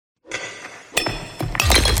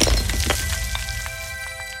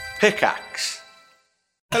Pickaxe.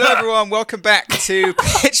 Hello, everyone. Welcome back to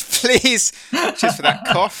Pitch Please. Just for that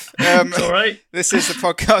cough. It's all right. This is the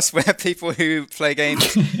podcast where people who play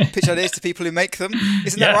games pitch ideas to people who make them.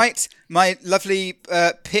 Isn't that right? My lovely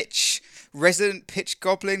resident pitch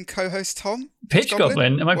goblin co-host Tom. Pitch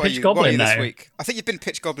goblin? Am I pitch goblin now? This week? I think you've been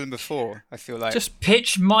pitch goblin before. I feel like just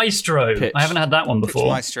pitch maestro. Pitch. I haven't had that one before.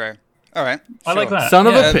 Pitch maestro. All right. I like that. Son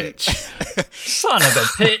of a pitch. Son of a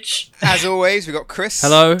pitch. As always, we've got Chris.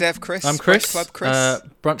 Hello. Dev Chris. I'm Chris. Brunch Club Chris.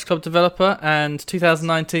 Brunch Club developer and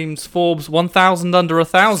 2019's Forbes 1,000 under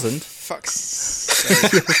 1,000. Fuck's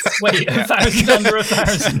sake. Wait, 1,000 under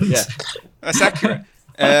 1,000? Yeah. That's accurate.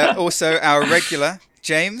 Also, our regular,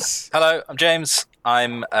 James. Hello, I'm James.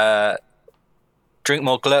 I'm Drink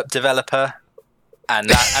More Glurp developer. And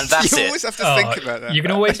that's you it. always have to think about that. You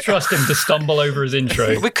can always trust him to stumble over his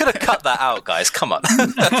intro. We could have cut that out, guys. Come on.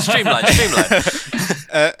 Streamline.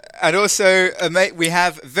 And also, mate, we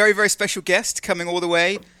have a very, very special guest coming all the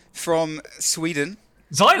way from Sweden.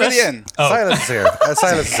 Xylus. Brilliant. Silence is here.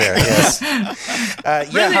 Silence is here, yes.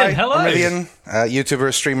 Brilliant, hi. hello. I'm Rillian,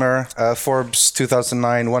 YouTuber, streamer, Forbes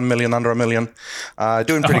 2009, 1 million under a million.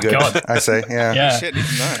 Doing pretty good, God. I say. Yeah. Shit,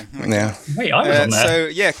 even know. Yeah. Wait, I was on there. So,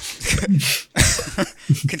 yeah,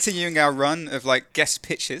 continuing our run of like guest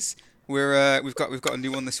pitches. We've got a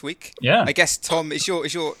new one this week. Yeah. I guess Tom,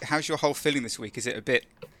 how's your whole feeling this week? Is it a bit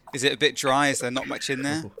dry? Is there not much in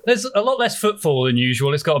there? There's a lot less footfall than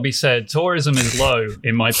usual, it's got to be said. Tourism is low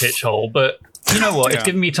in my pitch hole, but you know what? It's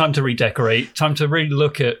given me time to redecorate, time to really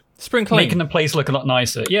look at Spring clean. making the place look a lot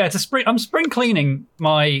nicer. Yeah, I'm spring cleaning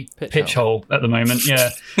my pitch hole at the moment. Yeah,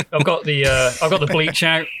 I've got the bleach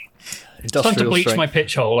out. It's time to bleach my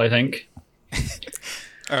pitch hole, I think.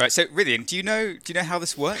 All right. So, Rillian, do you know how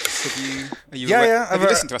this works? Have you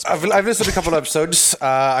listened to us? I've listened to a couple of episodes.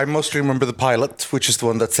 I mostly remember the pilot, which is the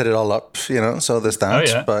one that set it all up. So there's that. Oh,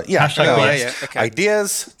 yeah. But yeah, #BS. Okay.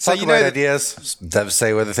 Ideas. So Talk about ideas. Devs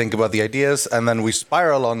say what they think about the ideas, and then we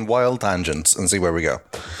spiral on wild tangents and see where we go.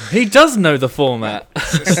 He does know the format.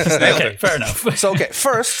 Okay, fair enough. So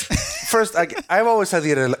first, I've always had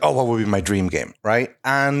the idea, like, what would be my dream game, right?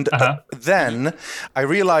 And then I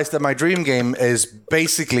realized that my dream game is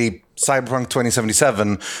basically Cyberpunk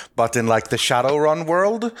 2077, but in like the Shadowrun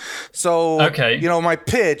world. So, my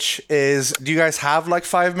pitch is: do you guys have like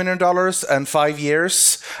 $5 million and 5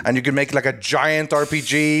 years, and you can make like a giant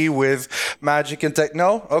RPG with magic and tech?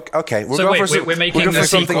 No, okay. We're making a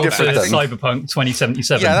something sequel different. to Cyberpunk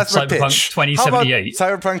 2077. Yeah, that's my Cyberpunk pitch. 2078. How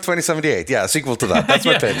about Cyberpunk 2078? Yeah, sequel to that. That's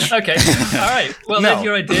my pitch. Okay, all right. Well, there's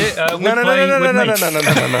your idea. No.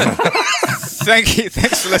 Thank you.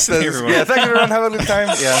 Thanks for listening, everyone. Yeah, thank you, everyone. Have a good time.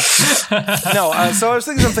 Yeah. So I was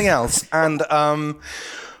thinking something else, and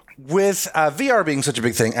with VR being such a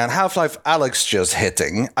big thing and Half-Life Alyx just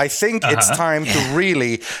hitting, I think it's time to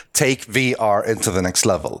really take VR into the next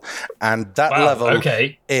level, and that level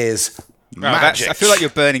is magic. I feel like you're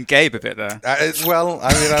burning Gabe a bit there. I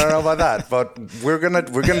don't know about that, but we're gonna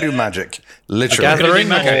do magic, literally.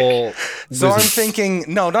 Gathering or So I'm thinking,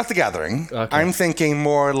 no, not the Gathering. Okay. I'm thinking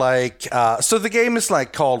more like, so the game is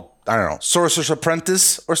like called, I don't know, Sorcerer's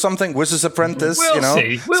Apprentice or something, Wizard's Apprentice, We'll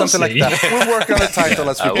see. something like that. We'll work on the title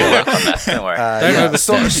as we go. We'll work on that. Don't worry.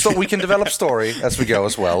 So we can develop story as we go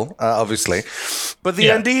as well, obviously. But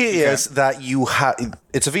the idea is that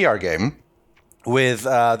it's a VR game with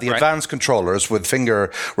the advanced controllers with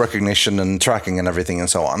finger recognition and tracking and everything and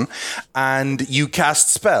so on. And you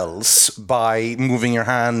cast spells by moving your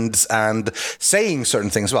hands and saying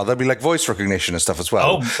certain things as well. There'll be like voice recognition and stuff as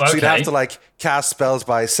well. Oh, okay. So you'd have to like cast spells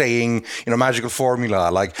by saying, magical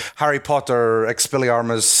formula like Harry Potter,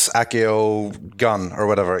 Expelliarmus, Accio, gun or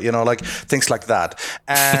whatever, like things like that.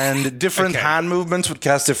 And different hand movements would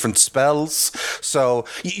cast different spells. So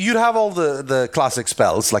you'd have all the classic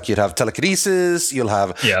spells, like you'd have telekinesis, you'll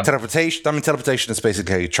have teleportation. I mean, teleportation is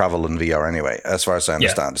basically how you travel in VR anyway, as far as I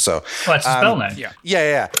understand. So that's a spell now.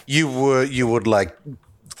 Yeah. You would like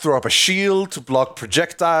throw up a shield to block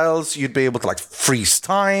projectiles. You'd be able to like freeze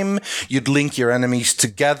time. You'd link your enemies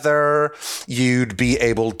together. You'd be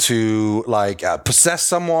able to like possess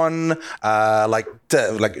someone, like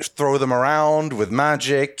throw them around with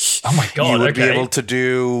magic. Oh my god! You would be able to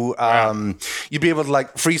do. You'd be able to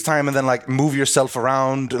like freeze time and then like move yourself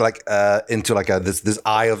around like into like this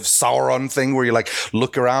Eye of Sauron thing where you like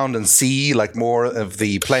look around and see like more of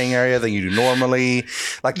the playing area than you do normally.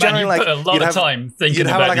 Like generally, you put a lot of time thinking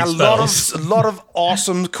about like a lot of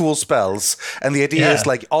awesome cool spells, and the idea is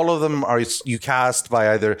like all of them are you cast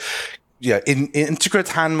by either intricate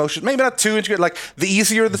hand motion, maybe not too intricate. Like the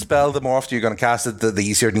easier the spell, the more often you're going to cast it, the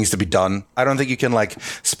easier it needs to be done. I don't think you can like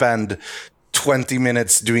spend 20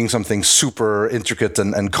 minutes doing something super intricate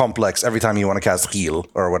and complex every time you want to cast heal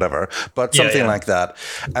or whatever, but something like that.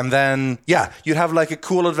 And then, you'd have like a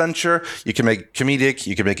cool adventure. You can make it comedic,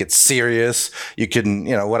 you can make it serious, you can,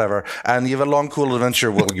 whatever. And you have a long, cool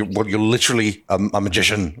adventure where you're literally a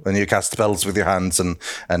magician when you cast spells with your hands and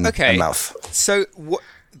mouth. So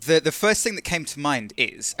the first thing that came to mind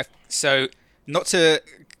is, so not to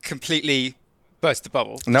completely burst the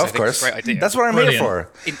bubble. No, of course. Great idea. That's what I'm here for.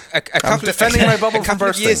 I'm defending my bubble from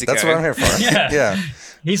bursting. That's what I'm here for. Yeah.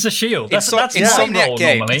 He's a shield. That's Insomniac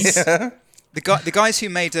Games. Normally. The guys who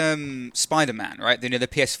made Spider-Man, right? The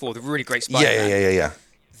PS4, the really great Spider-Man.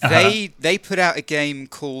 Yeah. They put out a game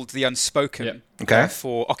called The Unspoken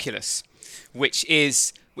for Oculus, which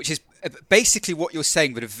is basically what you're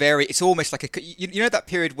saying, but it's almost like you know that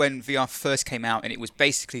period when VR first came out and it was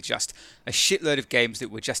basically just a shitload of games that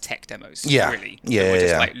were just tech demos. Really.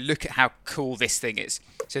 Like, look at how cool this thing is.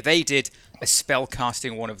 So they did a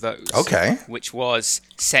spellcasting one of those. Which was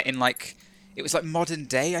set in it was like modern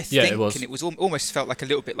day, I think. Yeah, it was. And it was almost felt like a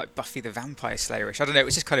little bit like Buffy the Vampire Slayer-ish. I don't know. It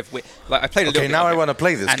was just kind of weird. Like, I played a little bit. Okay, now I want to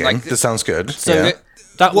play this game. This sounds good. So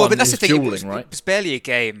but that's is the thing. dueling, right? It was barely a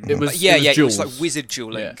game. It was it was like wizard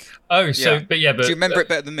dueling. Yeah. Oh, so Do you remember it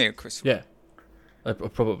better than me, Chris? Yeah,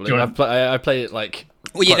 probably. I played it like.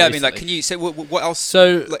 Well, I mean, like, can you say what else?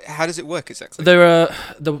 So, how does it work exactly? There are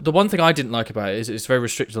the one thing I didn't like about it is it's very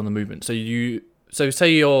restricted on the movement. So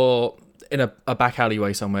say you're in a back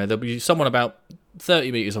alleyway somewhere. There'll be someone about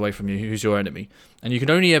 30 meters away from you who's your enemy, and you can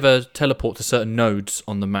only ever teleport to certain nodes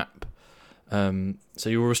on the map. So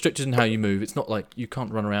you're restricted in how you move. It's not like you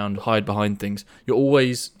can't run around, hide behind things. You're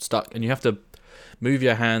always stuck, and you have to move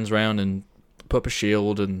your hands around and put up a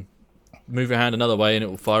shield and move your hand another way, and it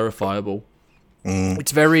will fire a fireball.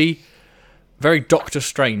 It's very, very Doctor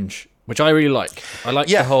Strange, which I really like. I like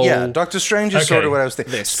the whole... Yeah, Doctor Strange is sort of what I was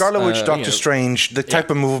thinking. Scarlet Witch, Doctor Strange, the type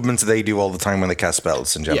of movements they do all the time when they cast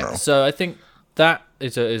spells in general. Yeah, so I think that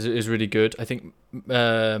is really good. I think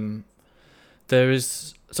there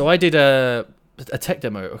is... So I did a tech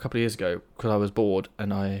demo a couple of years ago because I was bored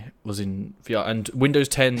and I was in VR. And Windows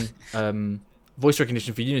 10 voice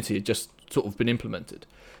recognition for Unity had just sort of been implemented.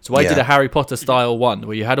 So I did a Harry Potter style one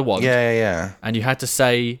where you had a wand. And you had to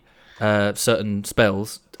say certain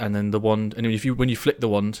spells, and then the wand, and when you flick the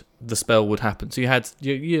wand, the spell would happen. So you had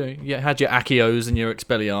you had your Accios and your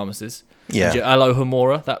Expelliarmuses. And your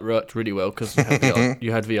Alohomora, that worked really well because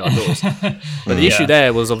you had VR doors. But the issue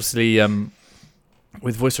there was obviously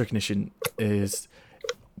with voice recognition is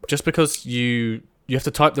just because you have to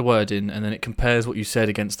type the word in and then it compares what you said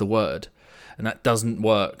against the word, and that doesn't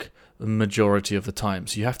work the majority of the time.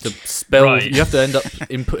 So you have to you have to end up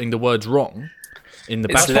inputting the words wrong in the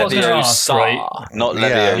back. It's Leviosa, right? Not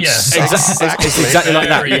Leviosa. Yeah. It's exactly like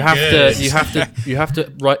that. You have to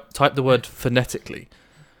type the word phonetically.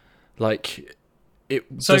 Like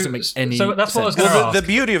it doesn't make any sense. So that's what I was going to ask. The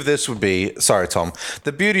beauty of this would be, sorry, Tom.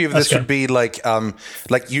 The beauty of this would be like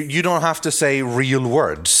you don't have to say real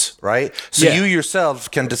words, right? So you yourself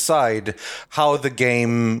can decide how the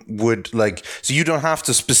game would So you don't have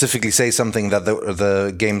to specifically say something that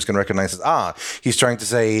the game's can recognize as he's trying to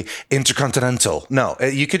say intercontinental. No,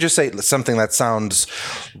 you could just say something that sounds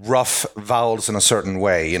rough vowels in a certain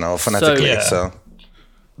way, phonetically.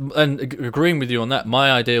 And agreeing with you on that,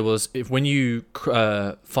 my idea was when you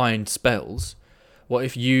find spells, what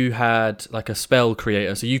if you had like a spell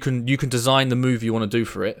creator, so you can design the move you want to do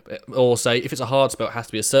for it, or say if it's a hard spell, it has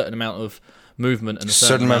to be a certain amount of movement and a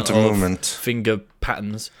certain amount of movement, finger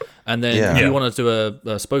patterns, and then if you want to do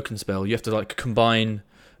a spoken spell, you have to combine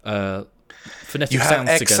phonetic sounds together. You have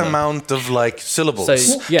X amount of syllables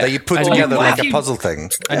that you put together a puzzle thing.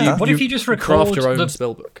 And what if you just craft your own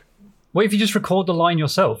spell book? What if you just record the line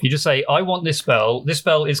yourself? You just say, I want this spell. This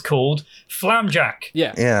spell is called Flamjack.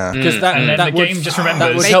 Yeah. Because and then the game just remembers.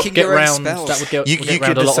 That would help get around. That would get you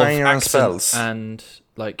around could a lot design of your own spells. And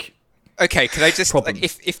Okay, could I just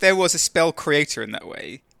if there was a spell creator in that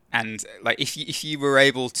way, and if you were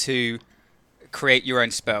able to create your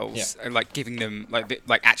own spells, giving them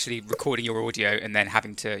actually recording your audio and then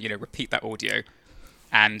having to repeat that audio,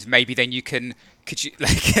 and maybe then could you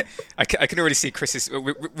I can already see Chris's.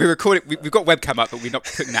 We're recording. We've got webcam up, but we're not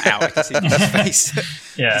putting that out. I can see his face.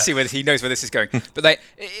 To see whether he knows where this is going. But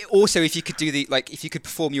also, if you could do if you could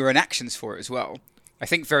perform your own actions for it as well, I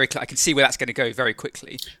think I can see where that's going to go very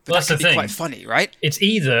quickly. But that's that could the be thing. quite funny, right? It's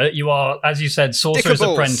either you are, as you said, Sorcerer's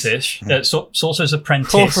Apprentice. Sorcerer's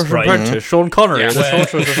Apprentice, Sorcerer's right? Apprentice. Sean Connery.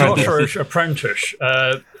 Sorcerer's Apprentice.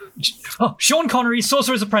 Sean Connery,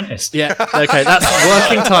 Sorcerer's Apprentice. Yeah. Okay, that's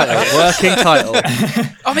working title. Working title.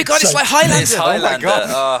 Oh my god, it's like Highlander. It's Highlander.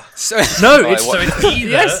 No, Right, it's So it's either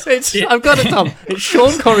yes. It's I've got it, Tom. It's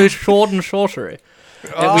Sean Connery's Sword and Sorcery.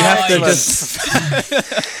 Yeah, we have to just.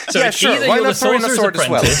 So Yeah, it's sure. either Why you're the not throw in a Sorcerer's sword as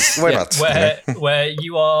well? Apprentice, Why not? where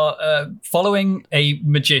you are following a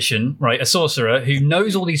magician, right, a sorcerer who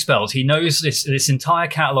knows all these spells. He knows this entire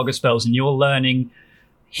catalog of spells, and you're learning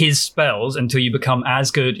his spells until you become as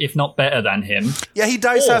good, if not better than him. Yeah, he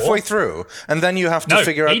dies Or- halfway through, and then you have to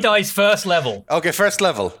figure out. he dies first level. Okay, first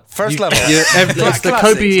level. First level. It's the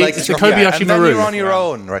Classic. It's the Kobayashi and then Maru. you're on your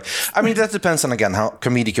own, right? I mean, that depends on, again, how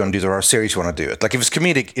comedic you want to do it or how serious you want to do it. Like, if it's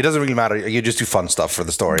comedic, it doesn't really matter. You just do fun stuff for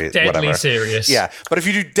the story, Deadly whatever. serious. Yeah, but if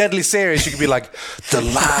you do deadly serious, you could be like, the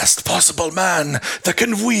last possible man that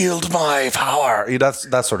can wield my power. That's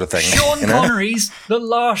that sort of thing. Sean you know? Connery's The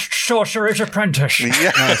Last Sorcerer's Apprentice.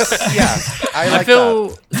 Yeah, yeah. I like I feel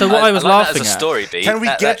so. What I was like laughing that as a at. story beat. Can we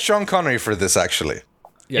That- get Sean Connery for this, actually?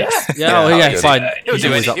 Yes. Yeah. Yeah. good. Fine. He'll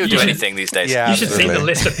do, He's up he'll to do it. anything these days. Yeah, You should see the absolutely.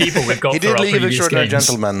 list of people we've got He for did our leave previous Extraordinary games.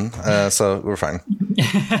 Gentleman, so we're fine.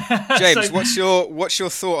 James, So- what's your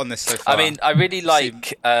thought on this so far? I mean, I really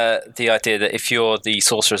like the idea that if you're the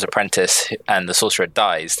Sorcerer's Apprentice and the Sorcerer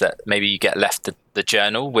dies, that maybe you get left the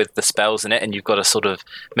journal with the spells in it, and you've got to sort of,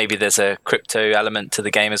 maybe there's a crypto element to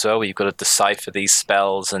the game as well, where you've got to decipher these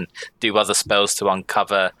spells and do other spells to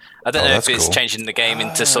uncover. I don't know if that's it's cool. changing the game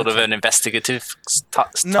into sort of an investigative type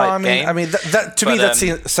No, I mean, game. that to me But,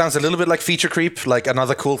 that sounds a little bit like feature creep, like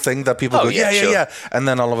another cool thing that people Oh, go, yeah, yeah, sure. and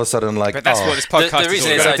then all of a sudden, like, but that's what this podcast The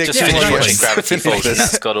reason is is all I about. just Yeah, finished yeah. watching Gravity Finish Falls, and this.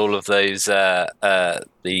 that's got all of those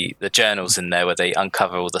the journals in there where they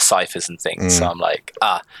uncover all the ciphers and things. So I'm like,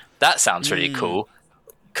 that sounds really cool.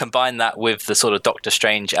 Combine that with the sort of Doctor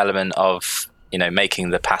Strange element of, you know,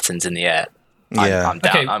 making the patterns in the air. Yeah. I'm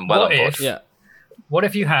down. Okay, I'm well what on board. if- Yeah. What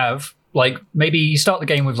if you have, like, maybe you start the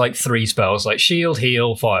game with like 3 spells, like shield,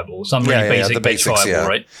 heal, fireball, some really basic the base basics, fireball, yeah.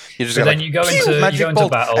 right? You just But go then like, you go pew, into magic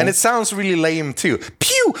bolt. battle, and it sounds really lame too.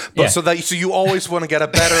 Pew, but Yeah. so you always want to get a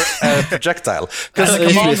better projectile And because the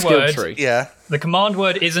It's command a skill word, tree. yeah, the command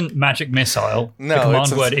word isn't magic missile. No, the command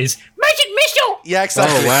it's a- word is magic missile. yeah,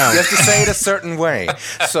 exactly. Oh, wow. You have to say it a certain way.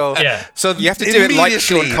 So Yeah. so You have to do it like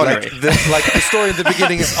Sean immediately, Connery. Like the story in the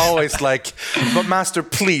beginning is always like, but Master,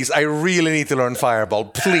 please, I really need to learn Fireball,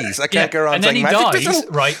 please. I can't go around and then saying he magic dies,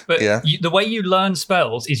 missile. right? But Yeah. the way you learn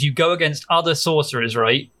spells is you go against other sorcerers,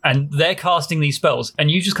 right? And they're casting these spells, and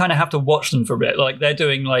you just kind of have to watch them for a bit. Like they're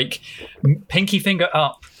doing like pinky finger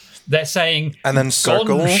up. They're saying And then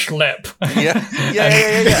circle. Schlep.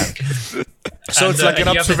 Yeah. So And, it's like and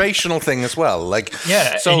an you have to- observational thing as well. Like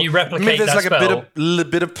Yeah, so and you replicate maybe there's that like spell. a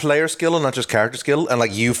bit of player skill and not just character skill, and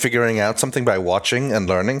like you figuring out something by watching and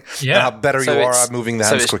learning. Yeah. And how better So you are it's- at moving the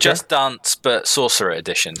so hands it's quicker. just dance, but Sorcerer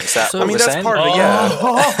Edition. Is that So- what I mean, we're that's saying? part of it.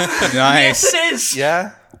 Yeah. Nice. Yes, it is.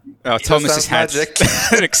 Yeah. Oh, Thomas has sounds had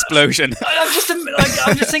magic. an explosion.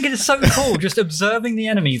 I'm just thinking it's so cool. Just observing the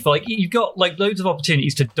enemy. Like you've got like loads of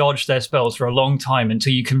opportunities to dodge their spells for a long time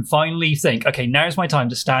until you can finally think, okay, now's my time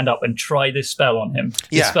to stand up and try this spell on him.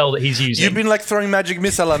 The Yeah. spell that he's using. You've been like throwing magic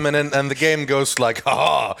missile at him, and the game goes like,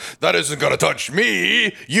 "Ha! That isn't gonna touch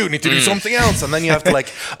me. You need to do something else." And then you have to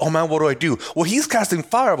like, "Oh man, what do I do?" Well, he's casting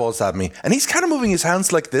fireballs at me, and he's kind of moving his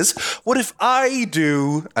hands like this. What if I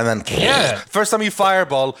do? And then, Yeah. first time you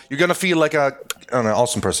fireball, you're gonna feel like a, I don't know,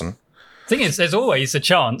 awesome person. Thing is, there's always a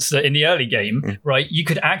chance that in the early game, right, you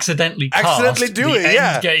could accidentally Accidentally cast do the it, end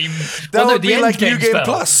yeah. game. That would the be end like New Game spell.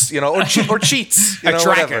 Plus, you know, or cheats, you A know,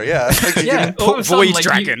 dragon. whatever. Yeah, Like you Yeah, can- all of a sudden, Void like,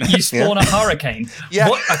 dragon. You spawn a hurricane. Yeah.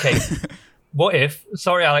 What, okay. What if?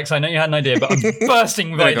 Sorry, Alex. I know you had an idea, but I'm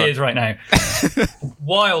bursting with No, go ideas right now.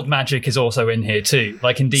 Wild magic is also in here too,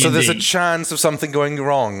 like in D&D. So there's a chance of something going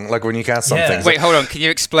wrong, like when you cast something. Yeah. Wait, hold on. Can you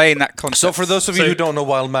explain that concept? So for those of you So- who don't know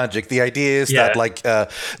wild magic, the idea is Yeah. that like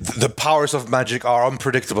the powers of magic are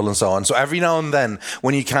unpredictable and so on. So every now and then,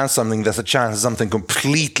 when you cast something, there's a chance something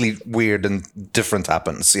completely weird and different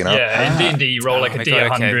happens. You know? Yeah, in D&D, you roll like a my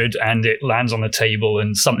God, D100 and it lands on the table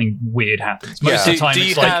and something weird happens. Most Yeah. of the time, Do you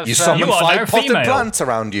it's like have, You summon you are now 5 potted female. plants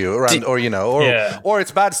around you, or you know, Yeah. or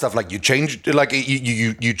it's bad stuff like you change, like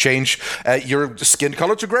you change your skin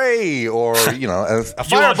color to gray, or you know, a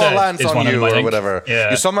fireball dead lands is on one of you them, I or think. whatever.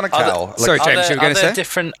 Yeah. You summon a cow. Sorry, like, James, you were Are going to there say?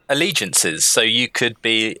 different allegiances? So you could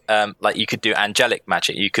be like you could do angelic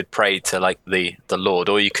magic. You could pray to like the Lord,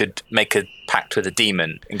 or you could make a pact with a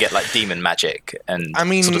demon and get like demon magic and I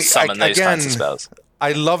mean, sort of summon those kinds of again, spells.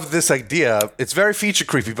 I love this idea. It's very feature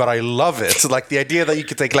creepy, but I love it. Like the idea that you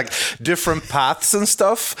could take like different paths and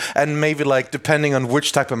stuff, and maybe like depending on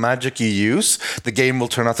which type of magic you use, the game will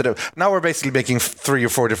turn out to do. Now we're basically making 3 or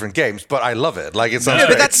 4 different games, but I love it. Like it's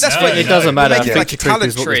but that's what it doesn't matter. Feature Feature creep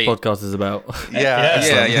is what this podcast is about.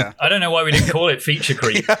 Yeah. I don't know why we didn't call it feature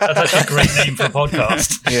creep. That's actually a great name for a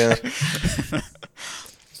podcast. Yeah.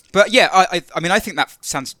 But yeah, I mean, I think that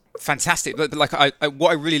sounds fantastic. But like, what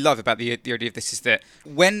I really love about the idea of this is that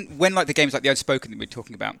when like the games like The Unspoken that we were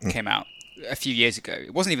talking about came out a few years ago,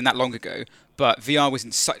 it wasn't even that long ago. But VR was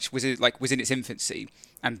in its infancy,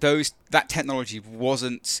 and that technology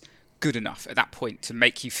wasn't good enough at that point to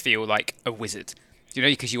make you feel like a wizard. You know,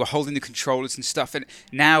 because you were holding the controllers and stuff. And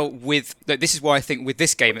now this is why I think with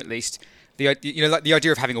this game at least. Like the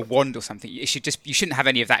idea of having a wand or something, you shouldn't have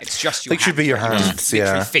any of that. It's just your hands. It should be your hands,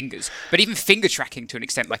 literally fingers. But even finger tracking to an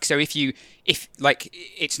extent, like so, if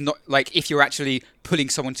it's not like if you're actually pulling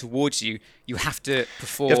someone towards you, you have to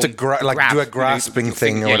perform. You have to do a grasping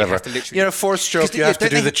thing or whatever. Force choke. You have to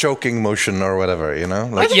do the choking motion or whatever. You know,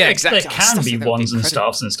 like exactly. There can be wands and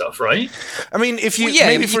staffs and stuff, right? I mean, if you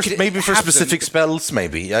maybe for specific spells,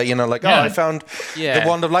 maybe I found the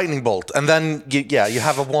wand of lightning bolt, and then you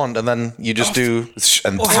have a wand, and then you just do.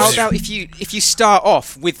 Or how about if you start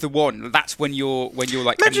off with the wand? That's when you're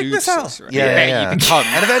like magic missile. Yeah. You become,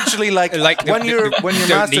 and eventually, like when your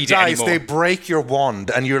master dies, they break your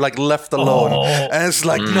wand, and you're like left alone, and it's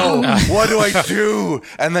like, no, what do I do?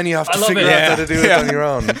 And then you have to figure out how to do it on your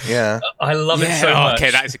own. Yeah, I love it so much.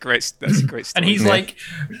 Okay, that's a great story. And he's like,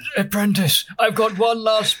 apprentice, I've got one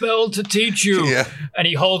last spell to teach you. Yeah. And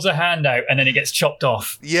he holds a hand out, and then it gets chopped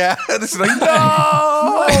off. Yeah, and it's like,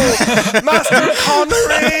 no, Master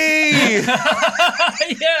Connery.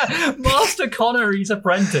 Yeah, Master Connery's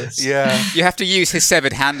apprentice. Yeah, you have to use his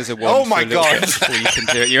severed hand as a wand. Oh my god! Before you can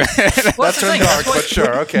do it. That's turned dark, but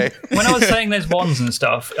sure, okay. When I was saying there's wands and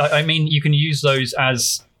stuff, I mean you can use those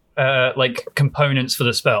as like components for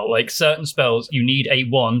the spell. Like certain spells, you need a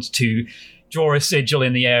wand to draw a sigil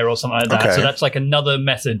in the air or something like that. Okay. So that's like another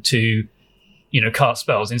method to, cast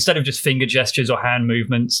spells. Instead of just finger gestures or hand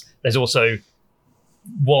movements, there's also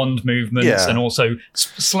wand movements and also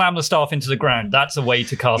slam the staff into the ground. That's a way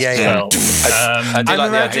to cast a spell. I do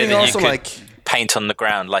like the idea that you could paint on the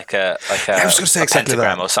ground like a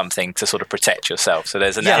pentagram or something to sort of protect yourself. So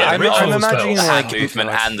there's an element of hand movement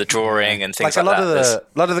and the drawing and things like that.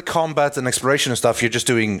 A lot of the combat and exploration and stuff, you're just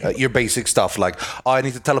doing your basic stuff like, I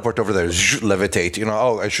need to teleport over there, levitate,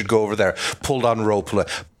 I should go over there, pull down rope.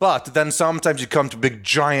 But then sometimes you come to a big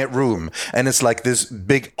giant room and it's like this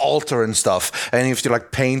big altar and stuff, and you have to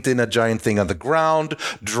like paint in a giant thing on the ground,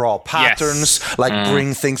 draw patterns,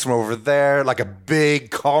 bring things from over there, like a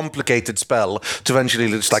big complicated spell to eventually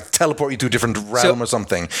just like teleport you to a different realm or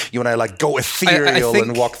something. You want to like go ethereal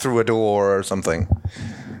and walk through a door or something.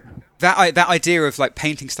 That idea of like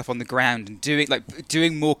painting stuff on the ground and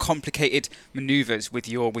doing more complicated maneuvers with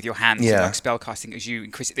your hands and like spell casting as you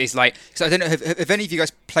increase it is like. So I don't know. Have any of you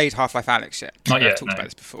guys played Half-Life Alyx yet? Not yet. I've talked about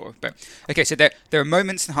this before, but okay. So there are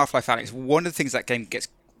moments in Half-Life Alyx. One of the things that game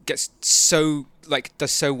does so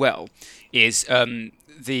well is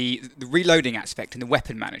the reloading aspect and the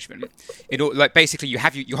weapon management. Basically you're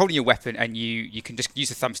holding your weapon and you can just use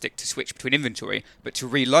the thumbstick to switch between inventory, but to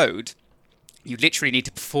reload you literally need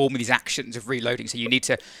to perform these actions of reloading. So you need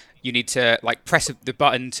to like press the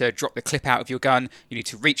button to drop the clip out of your gun. You need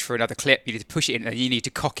to reach for another clip. You need to push it in, and you need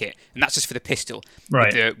to cock it. And that's just for the pistol.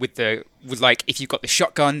 Right. With like if you've got the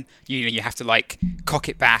shotgun, you have to like cock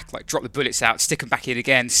it back, like drop the bullets out, stick them back in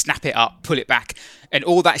again, snap it up, pull it back, and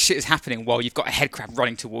all that shit is happening while you've got a headcrab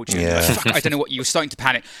running towards you. Yeah. Like, fuck, I don't know what you were starting to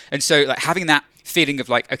panic. And so like having that feeling of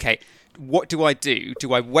like, okay, what do I do?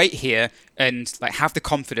 Do I wait here and like have the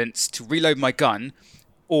confidence to reload my gun,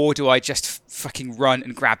 or do I just fucking run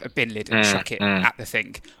and grab a bin lid and chuck it at the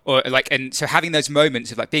thing? Or like, and so having those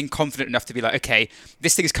moments of like being confident enough to be like, okay,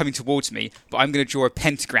 this thing is coming towards me, but I'm going to draw a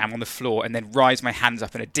pentagram on the floor and then rise my hands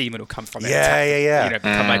up and a demon will come from it.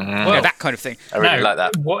 Become like, that kind of thing. I really like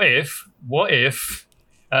that. What if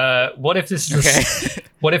this is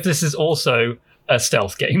what if this is also a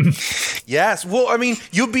stealth game? Yes. Well, I mean,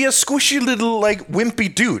 you'll be a squishy little, like,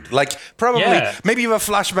 wimpy dude. Like, probably, maybe you have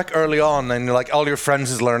a flashback early on and, like, all your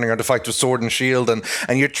friends is learning how to fight with sword and shield and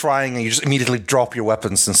you're trying and you just immediately drop your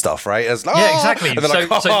weapons and stuff, right? It's like, exactly. And they're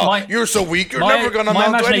like, you're so weak, you're never going to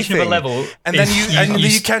mount anything. Of a level and then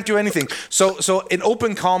you can't do anything. So in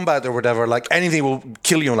open combat or whatever, like, anything will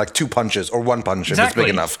kill you in, like, 2 punches or 1 punch if it's big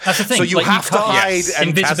enough. That's the thing. So you have to hide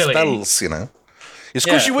and cast spells, You're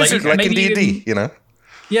squishy wizard, like in D&D,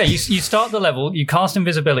 Yeah, you start the level, you cast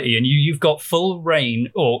invisibility, and you've got full reign,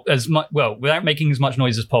 or as much, well, without making as much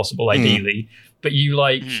noise as possible, ideally. But you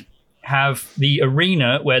have the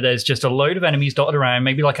arena where there's just a load of enemies dotted around,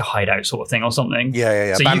 maybe like a hideout sort of thing or something.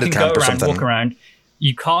 Yeah. So Bandit you can go camp or around, something. walk around.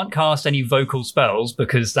 You can't cast any vocal spells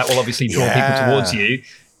because that will obviously draw people towards you.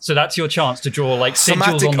 So that's your chance to draw like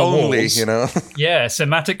sigils Somatic on the only, walls. you know. Yeah,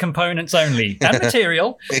 somatic components only and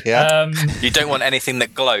material. You don't want anything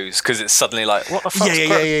that glows because it's suddenly like, what the fuck's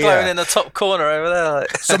glowing in the top corner over there?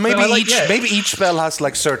 So maybe each spell has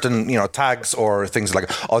like certain tags or things like,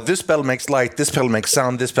 oh, this spell makes light, this spell makes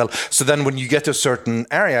sound, this spell. So then when you get to a certain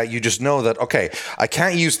area, you just know that okay, I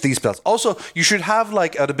can't use these spells. Also, you should have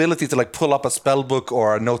like an ability to like pull up a spell book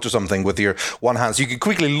or a note or something with your one hand, so you can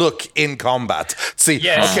quickly look in combat, see.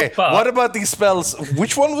 Yes. Okay, what about these spells?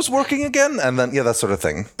 Which one was working again? And then, that sort of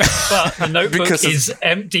thing. But the notebook is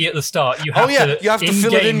empty at the start. You have to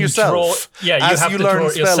fill it in yourself. As you learn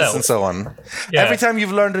spells and so on. Yeah. Every time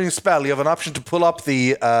you've learned a new spell, you have an option to pull up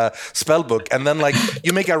the spell book, and then like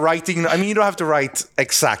you make a writing. I mean, you don't have to write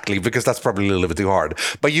exactly because that's probably a little bit too hard.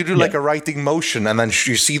 But you do like a writing motion, and then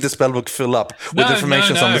you see the spell book fill up with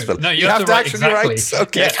information on the spell. No, you have to actually write.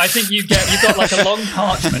 Okay. Yeah, I think you've got like a long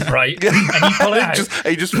parchment, right? And you pull it out.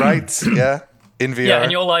 Just writes, in VR. Yeah,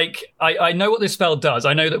 and you're like, I know what this spell does.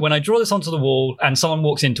 I know that when I draw this onto the wall and someone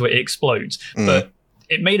walks into it, it explodes. But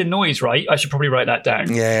it made a noise, right? I should probably write that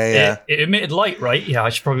down. Yeah. It emitted light, right? Yeah, I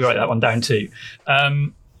should probably write that one down too.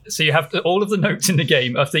 So you have all of the notes in the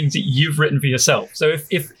game are things that you've written for yourself. So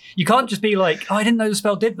if you can't just be like, I didn't know the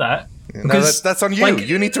spell did that. No, that's on you. Like,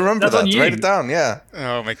 you need to remember that. Write it down. Yeah.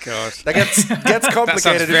 Oh my god. That gets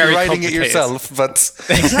complicated if you're writing it yourself. But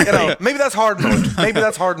maybe that's hard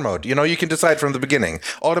mode. You can decide from the beginning.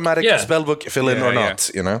 Automatic spellbook fill in or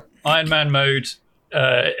not. Iron Man mode.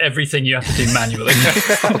 Everything you have to do manually.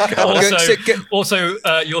 Also,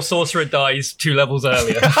 your sorcerer dies 2 levels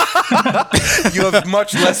earlier. You have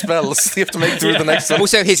much less spells. You have to make through the next one.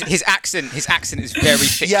 Also, his accent is very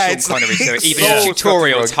thick. It's Connery, so even in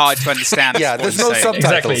tutorial, it's hard to understand. Yeah, there's no subtitles.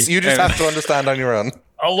 Exactly. You just have to understand on your own.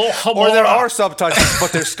 Or there are subtitles,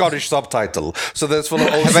 but they're Scottish subtitle, so there's full of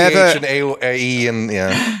OCH and AE and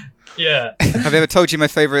yeah. Have I ever told you my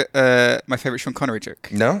favorite Sean Connery joke?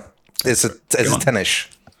 No. It's a 10-ish.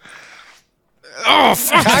 Oh,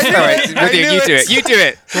 fuck! All right, you do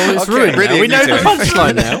it. Well, it's ruined. We know the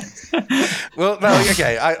punchline now. Well, no,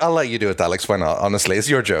 okay. I'll let you do it, Alex. Why not? Honestly, it's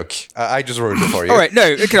your joke. I just ruined it for you. All right, no,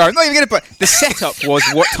 okay, I'm not even going to put... The setup was,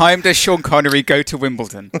 what time does Sean Connery go to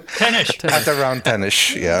Wimbledon? 10-ish. At around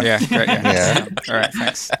 10-ish, yeah. Yeah, great, yeah. All right,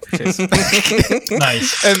 thanks. Cheers.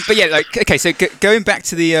 Nice. But yeah, okay, so going back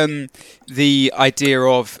to the idea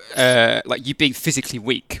of you being physically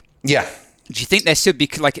weak. Yeah. Do you think there should be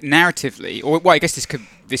like narratively, or well, I guess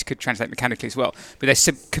this could translate mechanically as well, but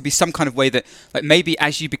could be some kind of way that like maybe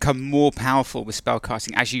as you become more powerful with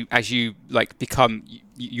spellcasting, as you like become,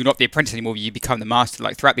 you're not the apprentice anymore, you become the master.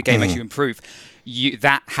 Like throughout the game, as you improve,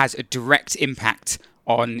 that has a direct impact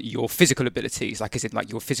on your physical abilities, like as in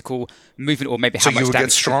like your physical movement, or maybe how much damage you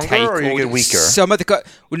get stronger or you get weaker.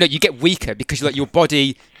 No, you get weaker because like your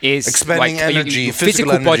body is expending energy, your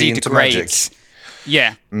physical energy body into degrades. Magic.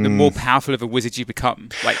 Yeah, the more powerful of a wizard you become.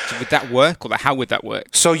 Like, would that work, or like, how would that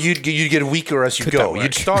work? So you'd get weaker as you go.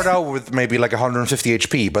 You'd start out with maybe like 150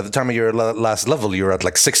 HP. By the time of your last level, you're at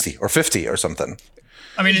like 60 or 50 or something.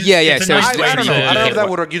 I mean, it's so I don't know if that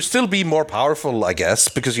would work. You'd still be more powerful, I guess,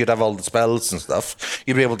 because you'd have all the spells and stuff.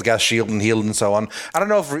 You'd be able to cast shield and heal and so on. I don't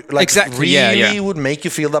know if really would make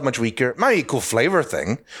you feel that much weaker. Maybe a cool flavor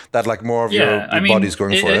thing that like more of your body's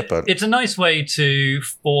going for it. But it's a nice way to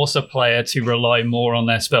force a player to rely more on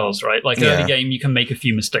their spells, right? Like early game, you can make a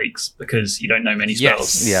few mistakes because you don't know many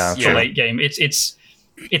spells. Yeah. For late game,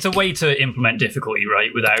 it's a way to implement difficulty,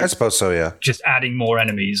 right? Without, I suppose so, yeah. Just adding more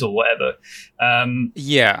enemies or whatever. So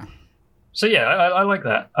yeah, I like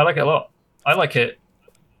that. I like it a lot. I like it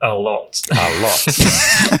a lot.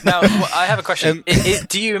 Now, I have a question.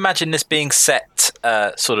 Do you imagine this being set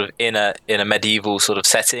sort of in a medieval sort of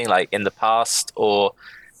setting, like in the past, or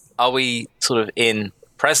are we sort of in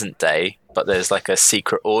present day? But there's like a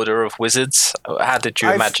secret order of wizards. How did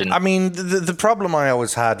you imagine? I mean, the problem I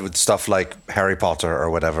always had with stuff like Harry Potter or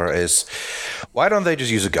whatever is, why don't they just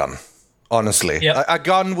use a gun? Honestly, a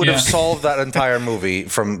gun would have solved that entire movie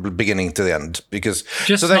from beginning to the end. Because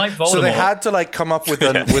so they had to like come up with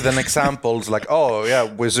an examples like, oh yeah,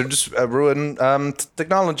 wizards ruin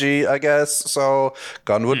technology, I guess. So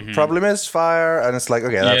gun would probably misfire, and it's like,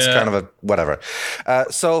 okay, that's kind of a whatever.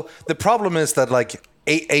 So the problem is that like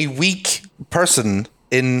a weak person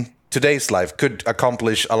in today's life could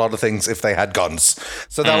accomplish a lot of things if they had guns.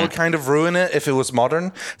 So that would kind of ruin it if it was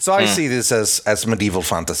modern. So I see this as medieval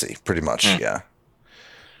fantasy, pretty much. Yeah.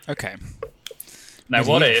 Okay. Now,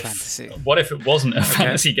 what if it wasn't a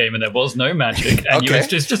fantasy game and there was no magic, and it was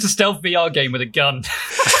just a stealth VR game with a gun?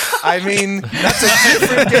 I mean, that's a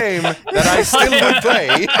different game that I still would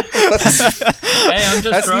play.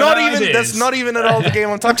 That's not even at all the game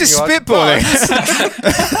I'm talking about. I'm just spitballing.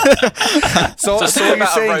 So what you're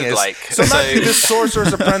saying is, so imagine this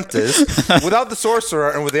Sorcerer's Apprentice without the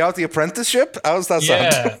sorcerer and without the apprenticeship. How's that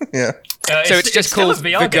sound? Yeah. So it's just called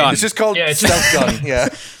The Gun. It's just called Stealth Gun. Yeah.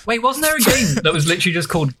 Wait, wasn't there a game that was literally just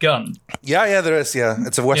called Gun? Yeah, there is. Yeah,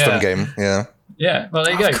 it's a Western game. Yeah. Yeah, well,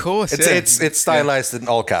 there you go. Of course, it's stylized in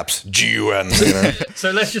all caps. G-U-N. You know? So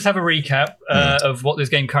let's just have a recap of what this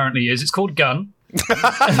game currently is. It's called Gun. No,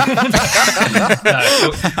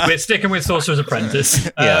 we're sticking with Sorcerer's Apprentice.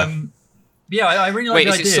 I really like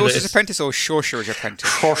the idea. Wait, is it Sorcerer's Apprentice or Sorcerer's Apprentice?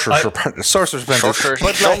 Sorcerer's Apprentice.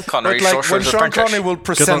 But when Sean Connery will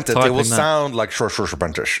present it will sound like Sorcerer's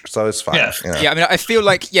Apprentice, so it's fine. Yeah, I mean, I feel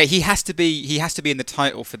like he has to be in the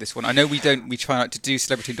title for this one. I know we try not to do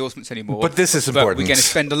celebrity endorsements anymore, but this is important. We're going to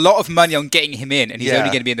spend a lot of money on getting him in, and he's only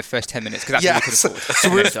going to be in the first 10 minutes because that's what we can afford.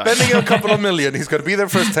 So we're spending a couple of million. He's going to be there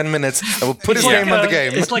first 10 minutes, and we'll put his name on the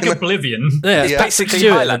game. It's like Oblivion. Yeah, it's basically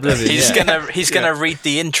Highlander. He's gonna read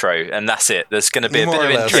the intro, and that's it. There's going to be a bit of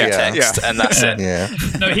intro text, and that's it.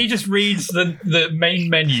 No, he just reads the main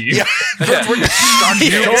menu.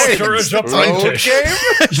 Sorcerer's Apprentice.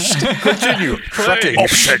 Continue.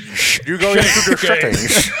 Settings. You go into the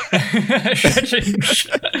settings.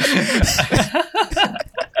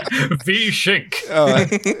 V-Sync.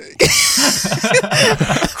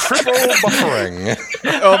 Triple buffering.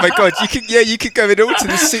 Oh my god, you could go in all to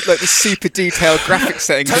the super detailed graphic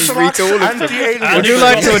settings and read all of them. Would you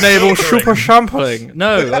like to enable super sampling?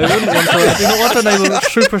 No, I wouldn't want to. I do not want to enable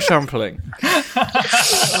super sampling.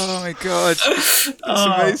 Oh my god, that's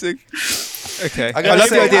amazing. Okay, I love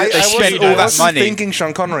the idea that they spent all that money. I wasn't thinking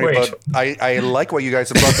Sean Connery, but I like what you guys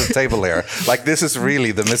have brought to the table here. Like, this is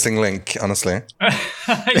really the missing link, honestly.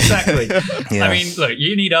 Exactly. I mean, look,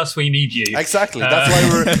 you need us, we need you. Exactly.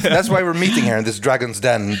 That's why we're meeting here in this Dragon's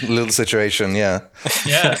Den little situation. Yeah.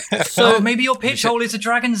 Yeah. So maybe your pitch hole is a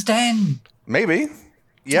Dragon's Den. Maybe.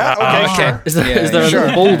 Yeah. Okay. Sure. Is there a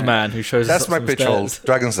little bald man who shows us? That's my pitch hole.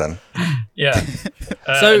 Dragon's Den. Yeah.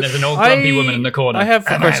 So there's an old grumpy woman in the corner. I have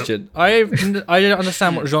a question. I don't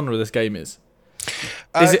understand what genre this game is.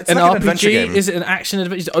 Is it an RPG? Is it an action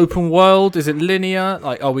adventure? Is it open world? Is it linear?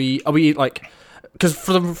 Like, are we like? Because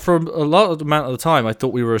for a lot of the amount of the time, I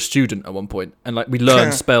thought we were a student at one point, and like we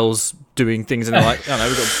learned spells doing things, and like, I don't know,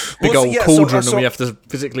 we've got a big old cauldron, and we have to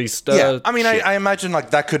physically stir. Yeah, I mean, I imagine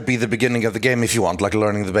like that could be the beginning of the game if you want, like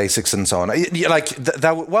learning the basics and so on. Like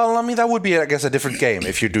that. Well, I mean, that would be, I guess, a different game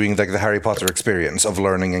if you're doing like the Harry Potter experience of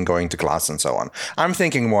learning and going to class and so on. I'm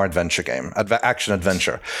thinking more adventure game, action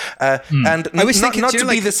adventure, and I was thinking not to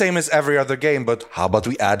be the same as every other game, but how about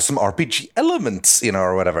we add some RPG elements,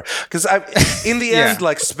 or whatever? Because in the end,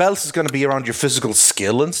 like spells is going to be around your physical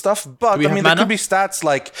skill and stuff, but I mean, there could be stats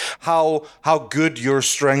like how good your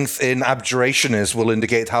strength in abjuration is will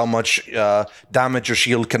indicate how much damage your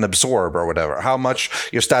shield can absorb or whatever. How much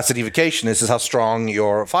your stats at evocation is how strong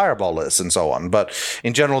your fireball is and so on. But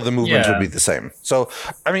in general, the movement would be the same. So,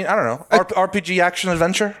 I mean, I don't know. RPG action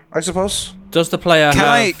adventure, I suppose. Does the player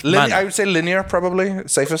have mana? I would say linear, probably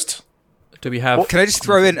safest. Do we have? Can I just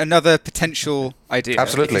throw in another potential idea?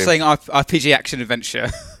 Absolutely. If you're saying RPG action adventure.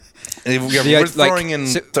 We're throwing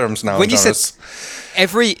in terms now. When you said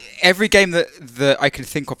every game that I can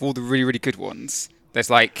think of, all the really, really good ones, there's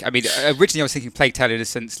like, I mean, originally I was thinking Plague Tale,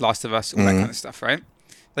 Innocence, Last of Us, all that kind of stuff, right?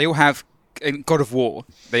 They all have, in God of War,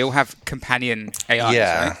 they all have companion AIs,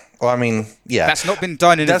 right? Well, I mean, That's not been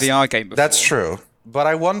done in a VR game before. That's true. But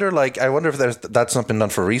I wonder if that's not been done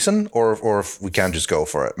for a reason, or if we can just go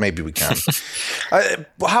for it. Maybe we can.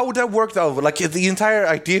 How would that work, though? Like, the entire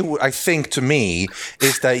idea, I think, to me,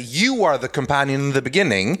 is that you are the companion in the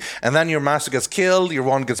beginning, and then your master gets killed, your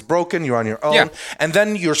wand gets broken, you're on your own, and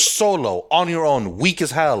then you're solo, on your own, weak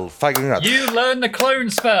as hell, figuring out. You learn the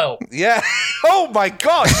clone spell. Yeah. Oh, my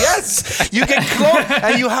God, yes! You get cloned,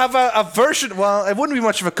 and you have a version, well, it wouldn't be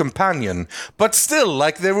much of a companion, but still,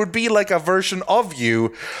 like, there would be, like, a version of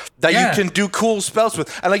you that you can do cool spells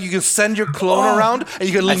with, and like you can send your clone around and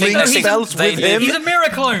you can link spells with him. He's a mirror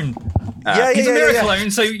clone. He's a mirror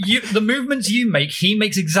clone. So the movements you make, he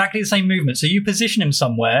makes exactly the same movement. So you position him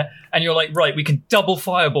somewhere, and you're like, right, we can double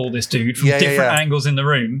fireball this dude from different angles in the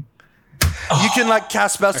room. You can like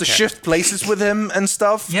cast spells to shift places with him and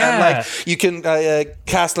stuff. Yeah. And like you can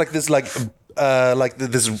cast like this like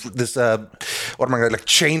this what am I like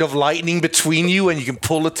chain of lightning between you, and you can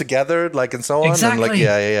pull it together, like, and so on. Exactly. And like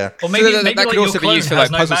yeah. Or maybe, that like could also be used for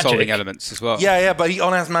like puzzle solving magic. elements as well. Yeah, but he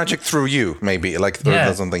only has magic through you, maybe like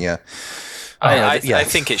through something. Yeah. I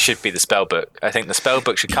think it should be the spell book. I think the spell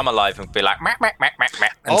book should come alive and be like, meh, meh, meh, meh, meh,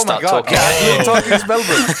 and start talking. Yeah, talking spell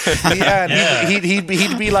book. Yeah, he'd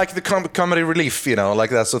be like the comedy relief,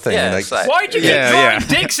 like that's the thing. Yeah, like, Why'd you keep drawing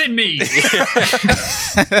dicks in me?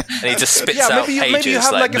 And he just spits out pages. Maybe you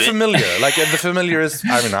have like a bleh. familiar. Like the familiar is,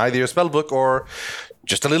 either your spell book or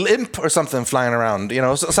just a little imp or something flying around,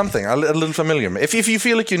 something, a little familiar. If you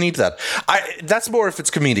feel like you need that. That's more if it's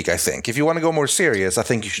comedic, I think. If you want to go more serious, I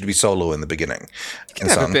think you should be solo in the beginning. You can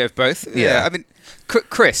have a bit of both. Yeah. I mean,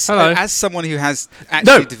 Chris, Hello. as someone who has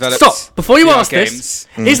actually developed... Stop! Before you VR ask games,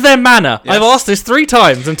 this, is there mana? Yes. I've asked this 3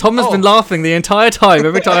 times, and Tom has been laughing the entire time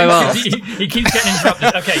every time I've asked. he keeps getting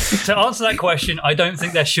interrupted. Okay, to answer that question, I don't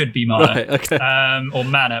think there should be mana. Right, okay. Or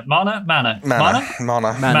mana. Mana? Mana. Mana.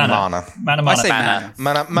 I say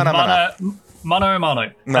mana.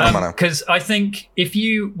 Mono. Because I think if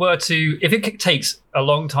it takes a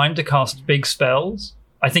long time to cast big spells,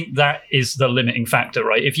 I think that is the limiting factor,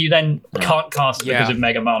 right? If you then can't cast because of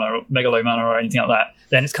mega mana or megalo mana or anything like that,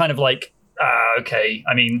 then it's kind of like, okay.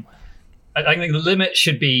 I mean, I think the limit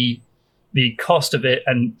should be the cost of it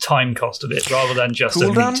and time cost of it, rather than just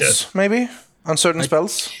cooldowns, maybe on certain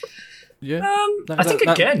spells. Yeah. I think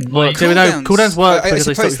again, cooldowns work because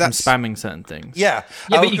they stop you suppose from spamming certain things. Yeah,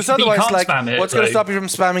 but because you otherwise, can't like, spam it, what's going to though. stop you from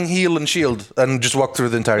spamming heal and shield and just walk through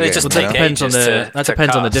the entire game? Just That take depends on ages the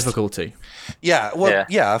to on the cast. difficulty. Yeah, well,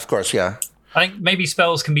 yeah, of course, yeah. I think maybe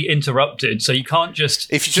spells can be interrupted, so you can't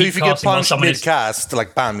just If keep you get casting while punched someone is. mid-cast,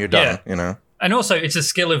 like, bam, you're done, And also, it's a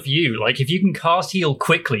skill of you. Like, if you can cast heal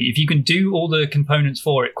quickly, if you can do all the components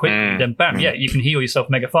for it quickly, then bam, you can heal yourself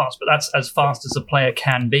mega fast. But that's as fast as a player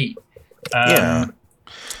can be.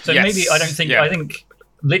 So maybe I don't think. I think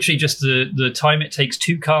literally just the time it takes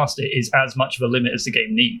to cast it is as much of a limit as the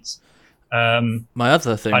game needs. My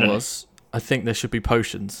other thing I think there should be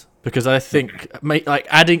potions. Because I think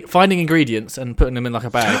finding ingredients and putting them in like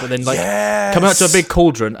a bag, and then coming out to a big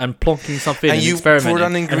cauldron and plonking something and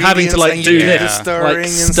experimenting and having to do this,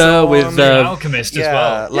 stir with the alchemist as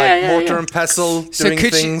well, mortar and pestle doing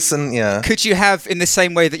things, and could you have in the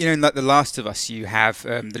same way that in like The Last of Us, you have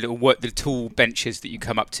the tool benches that you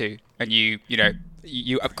come up to, and you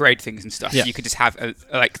upgrade things and stuff. You could just have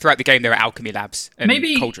throughout the game there are alchemy labs and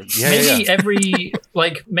cauldrons. Every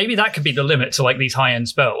maybe that could be the limit to like these high-end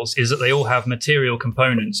spells, is that they all have material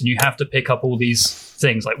components and you have to pick up all these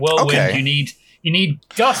things like whirlwind. You need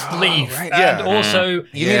gust leaf, and also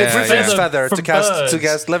you need a griffin feather to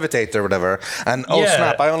cast levitate or whatever. And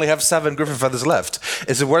snap! I only have 7 griffin feathers left.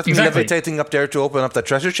 Is it worth me levitating up there to open up that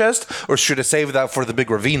treasure chest, or should I save that for the big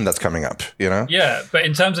ravine that's coming up? Yeah, but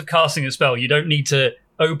in terms of casting a spell, you don't need to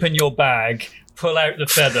open your bag, pull out the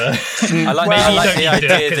feather. I like the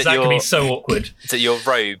idea because that can be so awkward. That your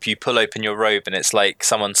robe, you pull open your robe, and it's like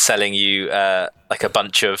someone selling you like a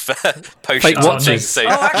bunch of potions and things. So you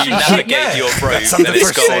navigate your robe, and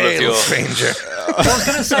it's got all of your. Stranger. I was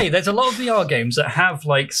going to say, there's a lot of VR games that have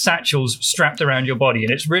like satchels strapped around your body,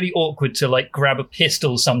 and it's really awkward to like grab a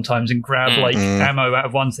pistol sometimes and grab ammo out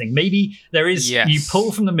of one thing. Maybe there is you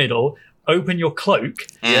pull from the middle, open your cloak,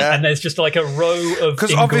 and there's just like a row of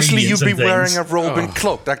because obviously you'd be wearing a robe and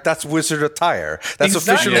cloak. Like that's wizard attire. That's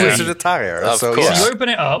official wizard attire. Of so course. So you open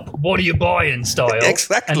it up, what are you buying style?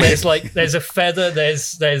 Exactly. And there's a feather,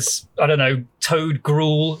 there's I don't know, toad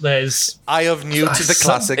gruel, there's Eye of Newt to the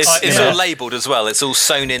classics. It's all labelled as well. It's all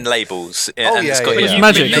sewn in labels. And it's got It's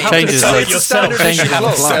magic. It changes it yourself.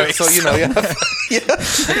 So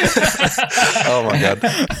oh my god.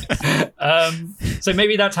 So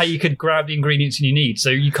maybe that's how you could grab the ingredients you need. So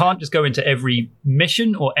you can't just go into every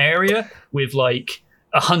mission or area with like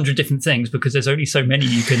 100 different things, because there's only so many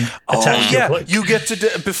you can attach to your cloak. You get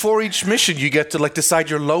to before each mission you get to like decide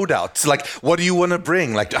your loadout. Like what do you want to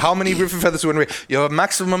bring? Like how many griffin feathers do you want to bring? You have a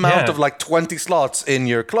maximum amount of like 20 slots in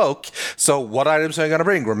your cloak. So what items are you going to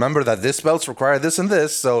bring? Remember that this spells require this and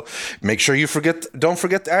this. So make sure don't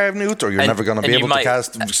forget Eye of Newt, or you're never going to be able to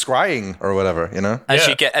cast Scrying or whatever,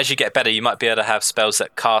 As you get better, you might be able to have spells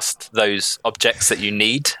that cast those objects that you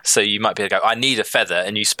need. So you might be able to go, I need a feather,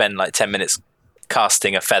 and you spend like 10 minutes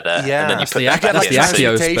casting a feather, and then you put that back that's in. the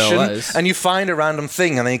Accio spell, that is. And you find a random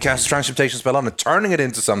thing, and then you cast a transmutation spell on it, turning it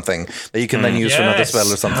into something that you can then use for another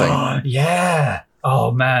spell or something.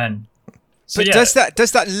 Oh man. But does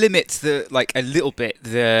that limit the a little bit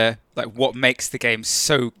the what makes the game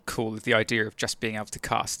so cool? The idea of just being able to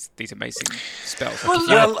cast these amazing spells.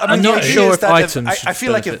 Well, I'm not sure if items. I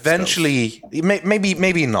feel like eventually,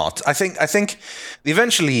 maybe not. I think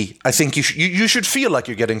eventually, I think you should feel like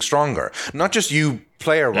you're getting stronger, not just you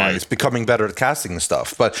player-wise becoming better at casting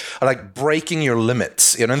stuff, but like breaking your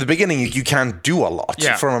limits. In the beginning, you can't do a lot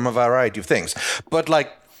from a variety of things, but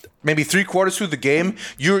maybe 3/4 through the game,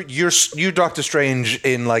 you're Doctor Strange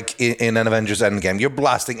in an Avengers Endgame. You're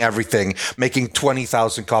blasting everything, making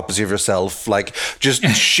 20,000 copies of yourself, just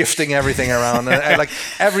shifting everything around, and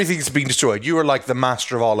everything's being destroyed. You are the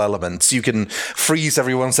master of all elements. You can freeze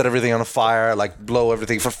everyone, set everything on fire, blow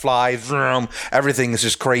everything for fly. Everything is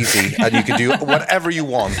just crazy, and you can do whatever you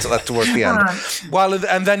want towards the end.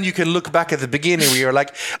 And then you can look back at the beginning where you're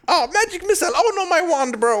like, oh, magic missile. Oh no, my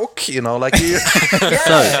wand broke.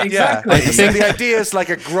 Exactly. Yeah, the idea is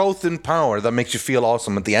a growth in power that makes you feel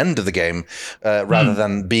awesome at the end of the game, rather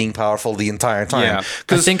than being powerful the entire time. Yeah.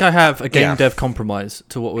 I think I have a game dev compromise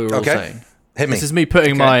to what we were all saying. Hit me. This is me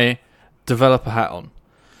putting my developer hat on.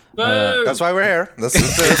 That's why we're here.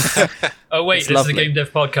 Oh wait, this is a game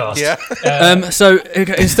dev podcast. Yeah. So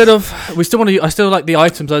instead of I still like the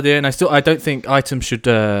items idea, and I don't think items should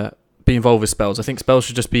be involved with spells. I think spells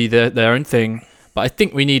should just be their own thing. But I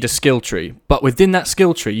think we need a skill tree. But within that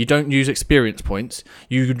skill tree, you don't use experience points.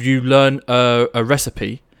 You learn a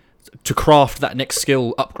recipe to craft that next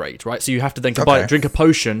skill upgrade, right? So you have to then drink a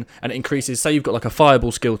potion, and it increases. Say you've got a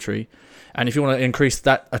fireball skill tree, and if you want to increase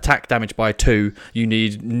that attack damage by 2, you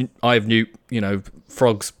need Eye of Newt,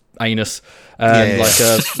 frog's anus, and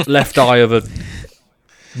a left eye of a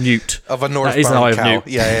newt of a northbound cow.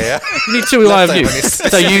 Yeah. You need 2 Eye of Newt.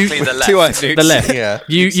 So you the left. Yeah.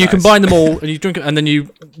 You combine them all, and you drink it, and then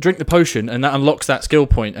you drink the potion, and that unlocks that skill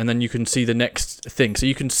point, and then you can see the next thing. So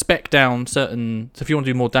you can spec down certain. So if you want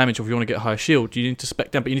to do more damage, or if you want to get a higher shield, you need to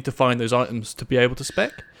spec down, but you need to find those items to be able to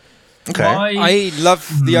spec. Okay. I love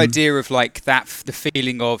the idea of the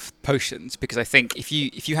feeling of potions, because I think if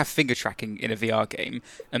you have finger tracking in a VR game,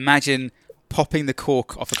 imagine popping the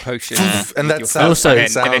cork off a potion, and that sounds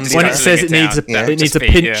when it says it needs a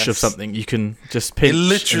pinch of something, you can just pinch. You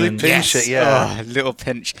literally pinch it, yeah. Oh, a little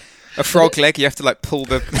pinch. A frog leg, you have to pull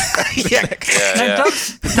the. Now,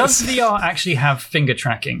 does VR actually have finger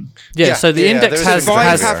tracking? Yeah. So the Index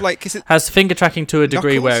has finger tracking to a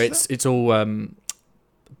degree where it's all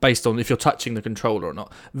based on if you're touching the controller or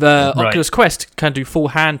not. The Oculus Quest can do full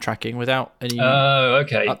hand tracking without any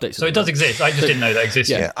updates. So it does exist. I just didn't know that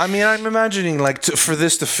existed. Yeah. I mean, I'm imagining for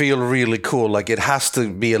this to feel really cool, it has to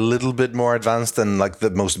be a little bit more advanced than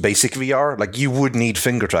the most basic VR. You would need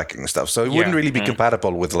finger tracking stuff, so it wouldn't really be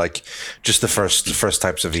compatible with just the first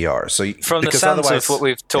types of VR. So from the sounds of what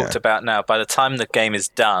we've talked about now, by the time the game is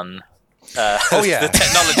done. The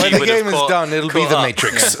technology when the game is done, it'll be the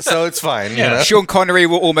Matrix, so it's fine. Sean Connery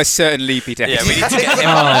will almost certainly be dead. Yeah, we need to get him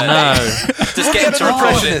on. Just get him to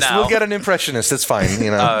impressionist now. We'll get an impressionist. It's fine.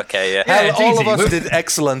 Oh, okay, yeah. All of us did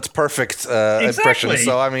excellent, perfect impressions.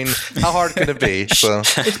 So I mean, how hard could it be? So.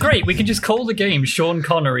 It's great. We can just call the game Sean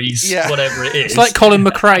Connery's whatever it is. It's like Colin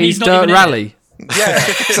McRae's Dirt Rally. Yeah.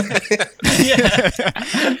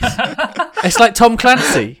 It's like Tom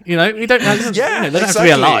Clancy, we don't have, they don't have to be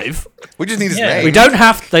alive. We just need his name. They don't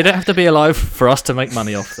have to be alive for us to make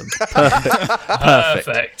money off them.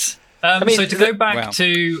 Perfect. So to go back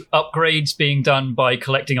to upgrades being done by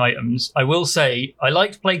collecting items, I will say I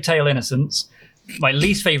liked Plague Tale Innocence. My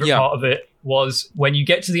least favorite part of it was when you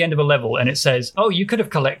get to the end of a level and it says, oh, you could have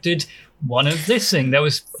collected one of this thing. There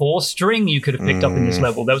was 4 string you could have picked up in this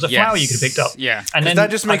level. There was a flower you could have picked up. Yeah. And then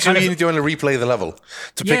that just makes you need to only replay the level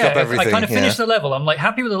to pick up everything. I kind of finished the level. I'm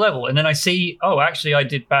happy with the level. And then I see, actually I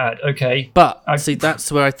did bad. Okay. But see,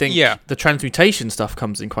 that's where I think the transmutation stuff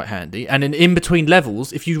comes in quite handy. And in between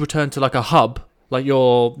levels, if you return to a hub,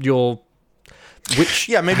 your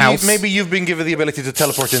maybe you've been given the ability to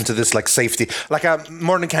teleport into this safety, like a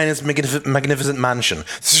Mordenkainen's magnificent mansion.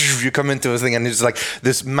 You come into a thing and it's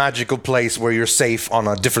this magical place where you're safe on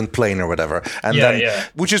a different plane or whatever, and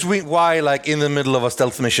which is why in the middle of a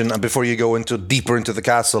stealth mission and before you go deeper into the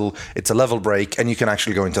castle, it's a level break and you can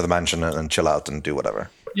actually go into the mansion and chill out and do whatever.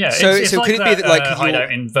 Yeah, so could it be that hideout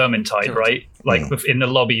in Vermintide, right? In the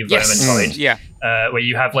lobby of Vermintide, where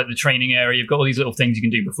you have the training area. You've got all these little things you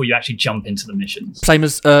can do before you actually jump into the missions. Same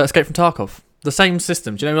as Escape from Tarkov. The same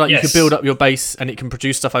system. Do you know, you can build up your base and it can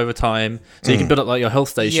produce stuff over time. So you can build up your health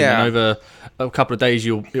station, and over a couple of days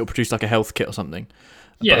it'll produce a health kit or something.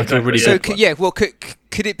 Yeah, exactly.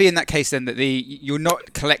 Could it be in that case then that you're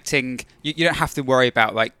not collecting? You don't have to worry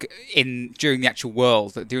about like during the actual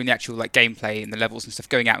world, during the actual like gameplay and the levels and stuff,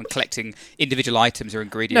 going out and collecting individual items or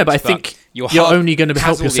ingredients. No, but I think you're only going to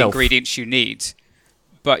help all yourself. The ingredients you need,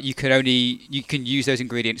 but you can use those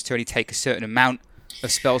ingredients to only take a certain amount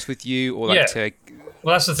of spells with you, or like to.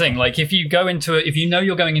 Well, that's the thing. Like, if you go into if you know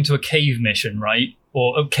you're going into a cave mission, right,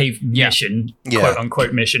 or a cave mission, quote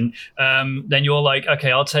unquote mission, then you're like,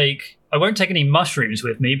 okay, I won't take any mushrooms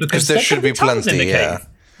with me because there should be plenty in the cave.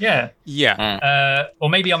 Yeah. Or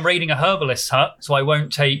maybe I'm raiding a herbalist's hut, so I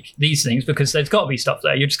won't take these things because there's got to be stuff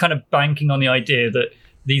there. You're just kind of banking on the idea that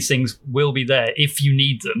these things will be there if you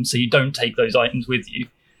need them, so you don't take those items with you.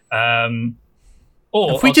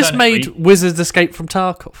 Or if we just made Wizards Escape from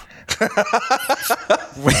Tarkov.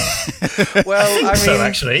 Well, I mean, so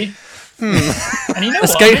actually, and you know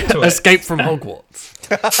Escape from Hogwarts.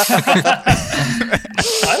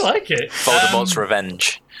 I like it. Voldemort's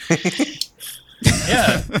revenge.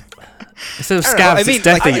 Yeah. Instead of scabs, it's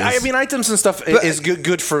death eaters. I mean, items and stuff is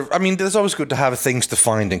good for. I mean, there's always good to have things to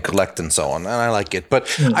find and collect and so on, and I like it. But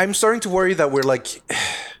I'm starting to worry that we're like.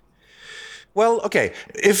 Well, okay.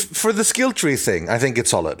 If for the skill tree thing, I think it's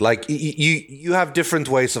solid. Like you have different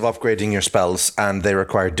ways of upgrading your spells, and they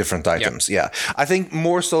require different items. Yeah, I think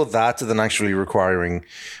more so that than actually requiring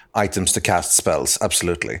items to cast spells.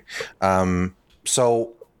 Absolutely.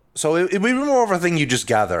 So it would be more of a thing you just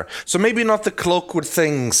gather. So maybe not the cloak with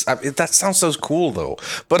things. That sounds so cool though.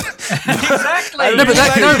 But exactly. And that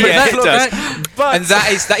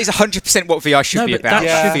is 100% what VR should be about.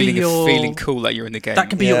 Feeling cool that you're in the game. That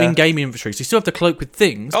can be your in-game inventory. So you still have the cloak with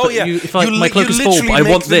things. Oh yeah. If my cloak is full, but I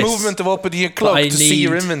want this. The movement of opening your cloak to see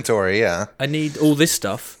your inventory. Yeah. I need all this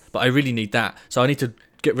stuff, but I really need that. So I need to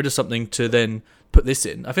get rid of something to then put this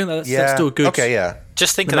in. I think that's still a good. Okay, yeah.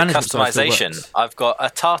 Just think of the customization. I've got a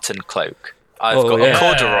tartan cloak. I've got a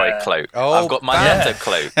corduroy cloak. I've got my leather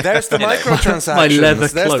cloak. There's the microtransactions. My leather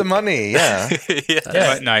cloak. There's the money. Yeah.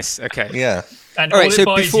 Right, nice. Okay. Yeah. And all it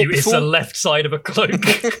buys you is the left side of a cloak.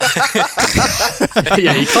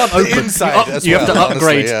 Yeah, you can't open. Inside you have to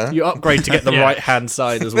upgrade. Honestly, You upgrade to get the right-hand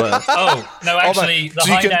side as well. Oh, no, actually, the so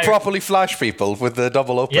you hideout... can properly flash people with the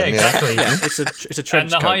double open. Yeah, exactly. It's a trench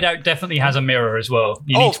And the coat. hideout definitely has a mirror as well.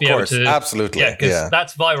 You need to be able to... Absolutely. Yeah, because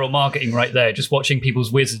that's viral marketing right there, just watching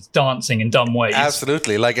people's wizards dancing in dumb ways.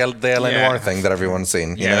 Absolutely, like the LA Noire thing that everyone's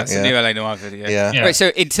seen. It's a new LA Noire video. Yeah. Right, so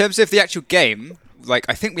in terms of the actual game, like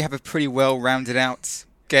I think we have a pretty well rounded out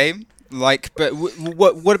game. Like, but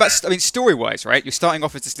what about? I mean, story-wise, right? You're starting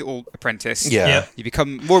off as this little apprentice. Yeah. You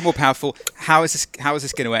become more and more powerful. How is this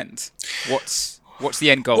going to end? What's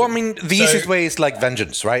the end goal? Well, I mean, the easiest way is like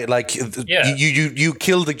vengeance, right? Like you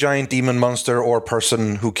kill the giant demon monster or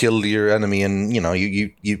person who killed your enemy, and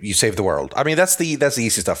you save the world. I mean, that's the easy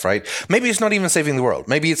stuff, right? Maybe it's not even saving the world.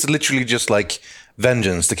 Maybe it's literally just like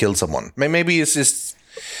vengeance to kill someone. Maybe it's just.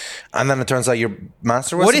 And then it turns out your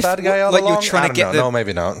master was the bad guy all along? You're trying to get No,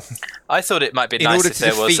 maybe not. I thought it might be nice if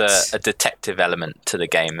there was a detective element to the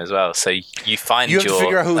game as well. So you find you have to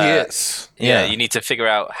figure out who he is. Yeah, you need to figure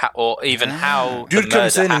out how, or even how. Dude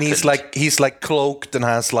comes in and he's like cloaked and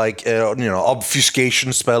has like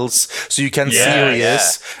obfuscation spells, so you can see who he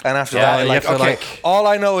is. And after that, all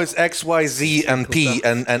I know is X, Y, Z, and P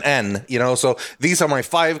and N. So these are my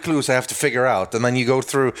 5 clues I have to figure out. And then you go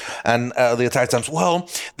through and the entire time. Well,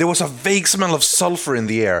 there was a vague smell of sulfur in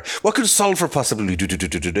the air. What could sulfur possibly do?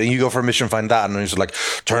 And you go for a mission, find that, and it's like,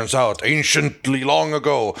 turns out, anciently long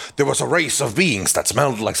ago, there was a race of beings that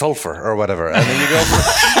smelled like sulfur or whatever. And then you go for,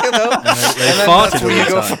 and then that's where you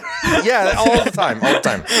go for. Yeah, all the time.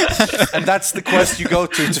 And that's the quest you go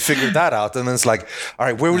to figure that out. And then it's like, all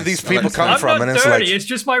right, where would these people come from? I'm not and dirty. It's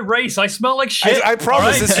just my race. I smell like shit. I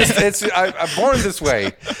promise. Right? It's I'm born this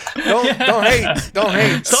way. Don't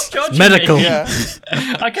hate. Stop judging Medical. me. Yeah.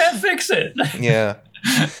 I can't fix it. Yeah.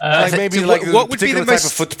 Like maybe so like what would particular be the type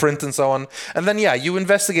of footprint and so on, and then you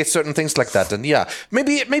investigate certain things like that, and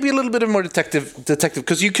maybe a little bit of more detective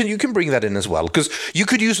because you can bring that in as well, because you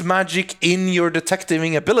could use magic in your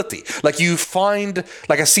detectiving ability. Like you find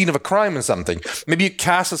like a scene of a crime or something, maybe you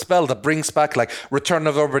cast a spell that brings back like Return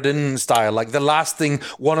of Obra Dinn style, like the last thing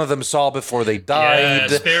one of them saw before they died,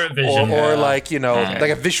 spirit vision, or like like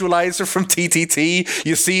a visualizer from TTT.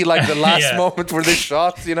 You see like the last moment where they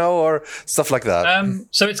shot, or stuff like that.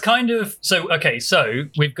 So it's kind of so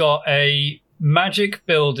we've got a magic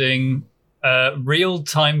building,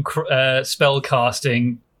 real-time spell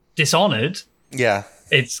casting Dishonored. Yeah,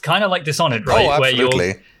 it's kind of like Dishonored, right? Oh, absolutely. Where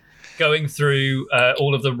you're going through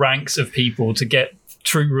all of the ranks of people to get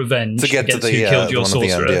true revenge to get to who killed your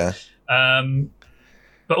sorcerer. End,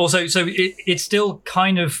 yeah. but also, so it's still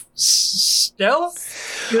kind of stealth.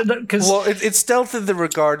 Well, it's stealth in the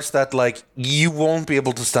regards that like you won't be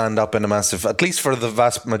able to stand up in a massive, at least for the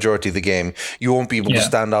vast majority of the game, you won't be able to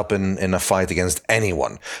stand up in a fight against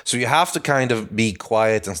anyone. So you have to kind of be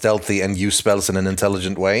quiet and stealthy and use spells in an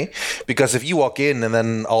intelligent way. Because if you walk in and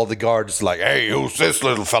then all the guards like, hey, who's this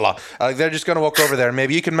little fella? They're just going to walk over there. And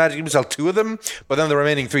maybe you can magically sell 2 of them, but then the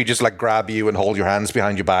remaining 3 just like grab you and hold your hands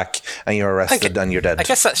behind your back, and you're arrested and you're dead. I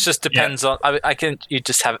guess that just depends on. You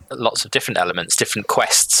just have lots of different elements, different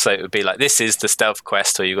quests. So it would be like, this is the stealth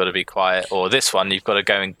quest, or you've got to be quiet, or this one you've got to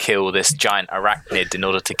go and kill this giant arachnid in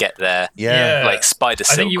order to get there. Yeah, like spider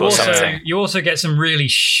silk. I think something. You also get some really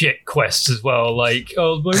shit quests as well, like,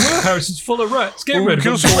 oh, my warehouse is full of rats. Get rid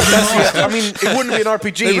of them. I mean, it wouldn't be an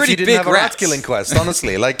RPG if you didn't have a rat killing quest.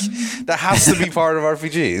 Honestly, like that has to be part of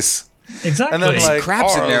RPGs. Exactly. And then like,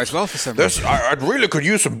 crabs in there as well for some reason. I really could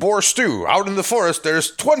use some boar stew. Out in the forest,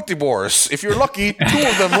 there's 20 boars. If you're lucky, 2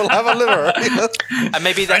 of them will have a liver. And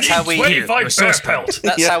maybe that's how we. 25 pelt.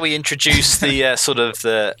 That's how we introduce the sort of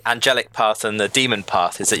the angelic path and the demon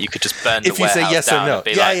path. Is that you could just burn the warehouse down. If you say yes or no,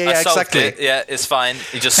 I solved exactly. it. Yeah, it's fine.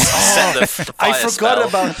 You just set the fire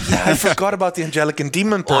I forgot about the angelic and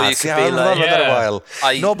demon paths. Yeah, I love that a while.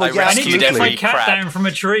 I need to get my cat down from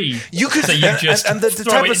a tree. You could, so you just and the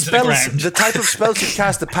type of spells. The type of spells you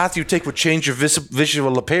cast, the path you take would change your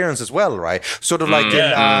visual appearance as well, right? Sort of like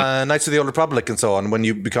in Knights of the Old Republic and so on, when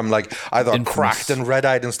you become like either cracked and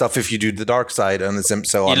red-eyed and stuff if you do the dark side and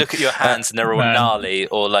so on. You look at your hands and they're all gnarly,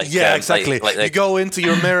 or like exactly. Like you go into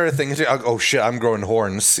your mirror thing and say, oh shit, I'm growing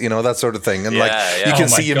horns, that sort of thing, and you can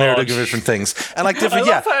see your mirror do different things, and like different,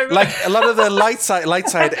 like a lot of the light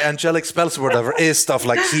side angelic spells or whatever is stuff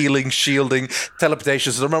like healing, shielding,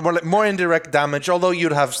 teleportation, so more indirect damage, although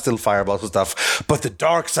you'd have still fireballs and stuff. But the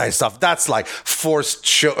dark side stuff, that's like forced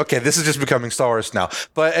show. Okay, this is just becoming Star Wars now.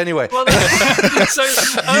 But anyway, so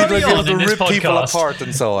early on in this rip podcast, people apart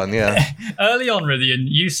and so on. Yeah. Early on, Rythian,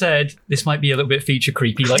 you said this might be a little bit feature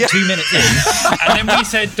creepy, like 2 minutes in, and then we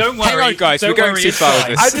said, "Don't worry, hang on, guys, we're going too far with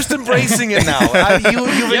this." I'm just embracing it now.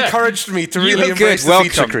 You've encouraged me to really embrace the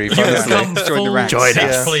feature creep. Join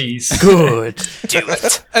us, please. Good. Do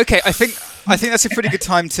it. Okay, I think that's a pretty good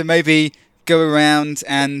time to maybe go around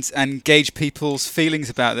and gauge people's feelings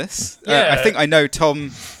about this. I think I know,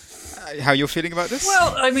 Tom, how you're feeling about this.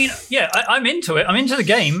 Well, I mean, I'm into it. I'm into the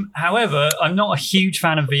game. However, I'm not a huge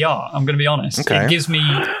fan of VR. I'm going to be honest. Okay. It gives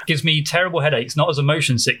me terrible headaches, not as a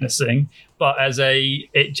motion sickness thing, but as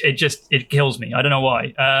it kills me. I don't know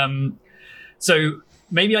why. So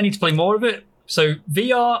maybe I need to play more of it. So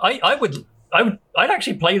VR, I'd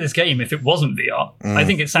actually play this game if it wasn't VR. I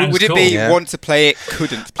think it sounds cool. Would it be want to play it,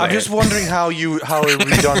 couldn't play it? I'm just wondering how it would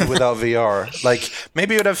be done without VR. Like,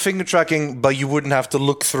 maybe you'd have finger tracking, but you wouldn't have to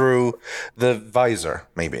look through the visor,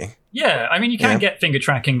 maybe. Yeah, I mean, you can get finger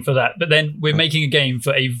tracking for that, but then we're making a game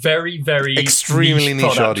for a very, very extremely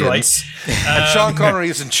niche product, audience. Right? And Sean Connery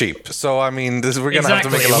isn't cheap, so I mean, we're going to have to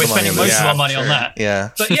make a lot of money. We're spending most of our money on that.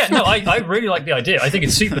 Yeah, but I really like the idea. I think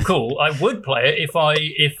it's super cool. I would play it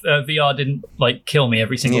if VR didn't like kill me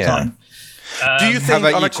every single time. Do you think,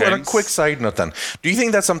 on a quick side note, then, do you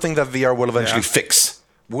think that's something that VR will eventually fix?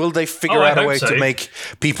 Will they figure out a way to make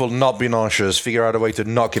people not be nauseous, figure out a way to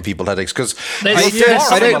not give people headaches? Because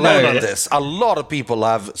I don't know. A lot of people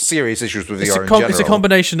have serious issues with VR in general. It's a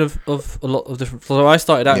combination of a lot of different... So I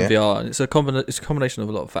started out in VR, and it's a combination of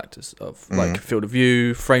a lot of factors, of like field of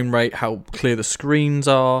view, frame rate, how clear the screens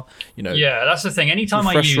are, Yeah, that's the thing. Anytime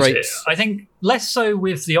I use it, I think less so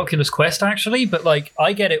with the Oculus Quest, actually, but like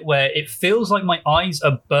I get it where it feels like my eyes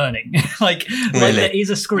are burning. like there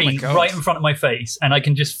is a screen right in front of my face, and I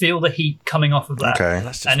can just feel the heat coming off of that. Okay.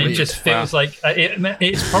 And weird. It just feels like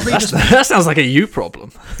it's probably just that sounds like a you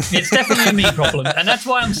problem. It's definitely a me problem, and that's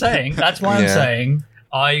why I'm saying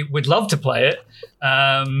I would love to play it,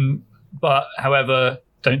 but however,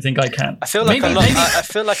 don't think I can. I feel like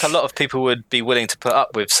a lot of people would be willing to put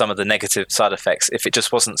up with some of the negative side effects if it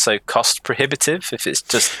just wasn't so cost prohibitive. If it's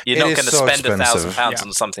just you're not going to spend £1,000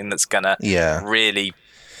 on something that's going to really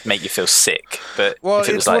make you feel sick. But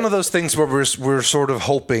it's one of those things where we're sort of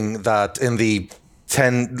hoping that in the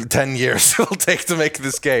 10 years it'll take to make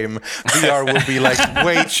this game, VR will be like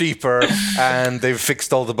way cheaper and they've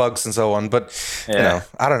fixed all the bugs and so on. But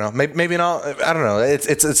I don't know. Maybe not. I don't know.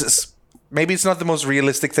 It's maybe it's not the most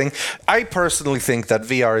realistic thing. I personally think that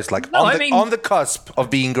VR is like on the cusp of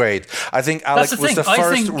being great. I think Alex was the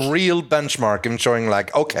first real benchmark in showing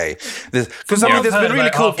like, okay, because there's been really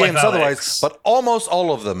cool games otherwise, but almost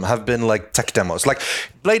all of them have been like tech demos, like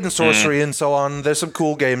Blade and Sorcery and so on. There's some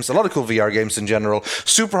cool games, a lot of cool VR games in general.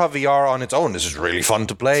 Superhot VR on its own, this is really fun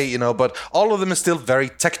to play, you know, but all of them is still very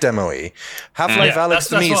tech demo-y. Half-Life Alyx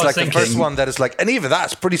to me is like the first one that is like, and even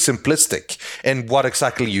that's pretty simplistic in what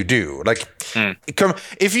exactly you do. Like,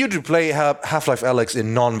 if you do play Half-Life Alyx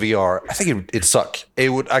in non-VR, I think it'd suck. It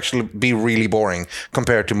would actually be really boring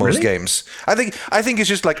compared to most games. I think it's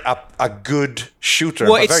just like a good shooter,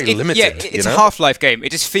 but very limited. Yeah, it's a Half-Life game.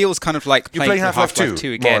 It just feels kind of like playing Half-Life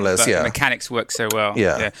 2 again, more or less. But the mechanics work so well.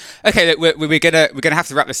 Yeah. Okay, we're gonna have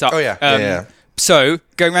to wrap this up. Oh yeah. So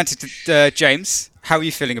going around to James. How are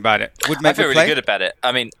you feeling about it? I feel really good about it.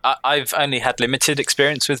 I mean, I've only had limited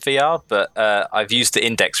experience with VR, but I've used the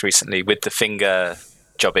Index recently with the finger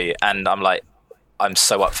jobby, and I'm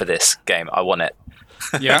so up for this game. I want it.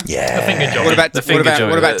 Yeah? Yeah. The finger jobby.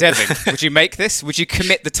 What about Devin? Would you make this? Would you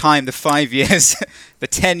commit the time, the 5 years, the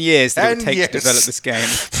 10 years that it would take to develop this game?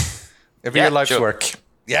 Every your life's work.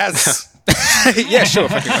 Yes. Yeah, sure.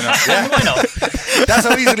 Why not? Yeah. Why not? That's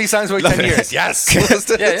how easily sounds like 10 years. Yes.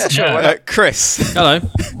 Sure. Chris. Hello.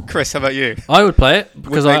 Chris, how about you? I would play it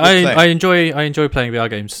because I enjoy playing VR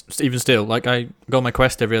games even still. Like I go on my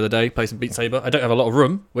Quest every other day, play some Beat Saber. I don't have a lot of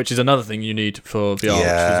room, which is another thing you need for VR, which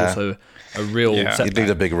is also a real setback. You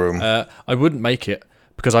need a big room. I wouldn't make it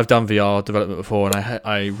because I've done VR development before, and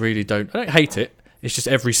I really don't hate it. It's just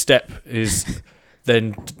every step is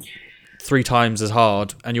then 3 times as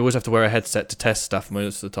hard, and you always have to wear a headset to test stuff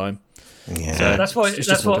most of the time. Yeah, so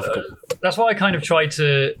that's why I kind of try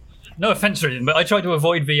to. No offense or anything, but I try to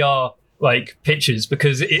avoid VR like pitches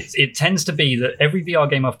because it tends to be that every VR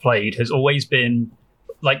game I've played has always been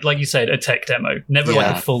like you said, a tech demo, never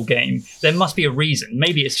like a full game. There must be a reason.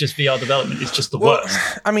 Maybe it's just VR development is just the worst.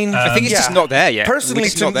 I mean, I think it's just not there yet. Personally,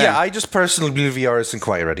 I just personally believe VR isn't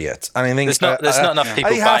quite ready yet. And I think there's not enough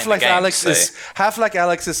people buying Half-Life the game. Half-Life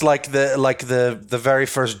Alyx is like the very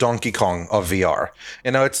first Donkey Kong of VR.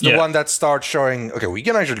 You know, it's the one that starts showing, okay, we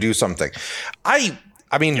can actually do something.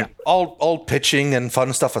 I mean, all pitching and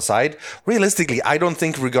fun stuff aside, realistically, I don't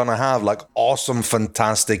think we're gonna have like awesome,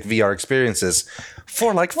 fantastic VR experiences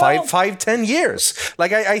for like 5-10 years.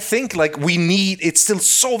 Like I think like it's still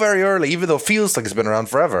so very early, even though it feels like it's been around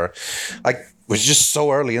forever. Like we're just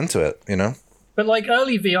so early into it, you know? But like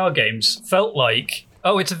early VR games felt like,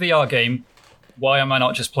 oh, it's a VR game. Why am I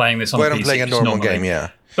not just playing this on PC? I'm playing a normal game, yeah.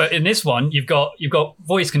 But in this one, you've got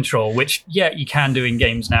voice control, which you can do in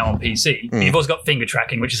games now on PC. But you've also got finger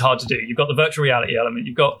tracking, which is hard to do. You've got the virtual reality element.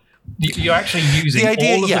 You're actually using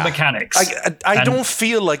all of the mechanics. I don't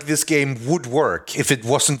feel like this game would work if it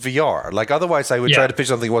wasn't VR. Like otherwise, I would try to pitch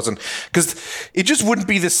something that wasn't, because it just wouldn't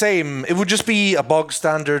be the same. It would just be a bog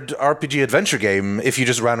standard RPG adventure game if you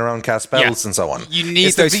just ran around, cast spells and so on. You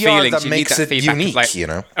need those feelings. That makes it unique. Like, you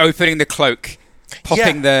know, opening the cloak.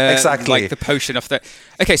 Popping the potion off the.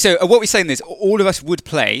 Okay, so what we're saying is all of us would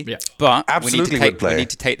play, but absolutely we need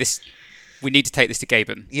to take this. We need to take this to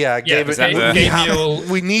Gaben. Yeah, Gaben.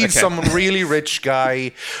 We need some really rich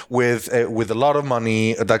guy with a lot of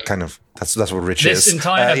money. That kind of that's what rich is. This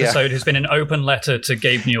entire episode has been an open letter to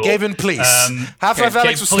Gabe Newell. Gaben, please. Half-Life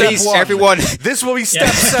Alyx was step 1. Everyone. This will be step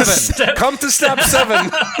 7. Come to step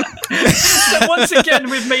 7. So once again,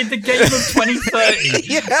 we've made the game of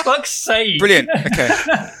 2030. Fuck's sake. Brilliant. Okay.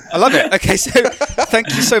 I love it. Okay, so thank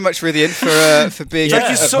you so much, Rythian, for being Thank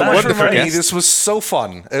you so much for having me. This was so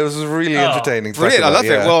fun. It was really entertaining. Brilliant. I love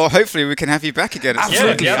it. Well, hopefully we can have you back again.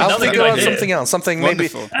 Absolutely. I'll think about something else. Something maybe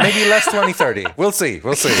less 2030. We'll see.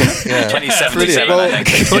 Yeah. 2070.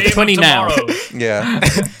 Well, 20 now. Yeah.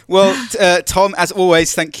 Well, Tom, as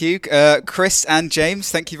always, thank you. Chris and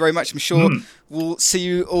James, thank you very much. I'm sure we'll see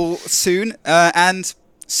you all soon. And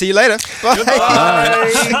see you later. Bye.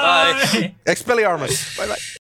 Bye. Expelliarmus. Bye-bye.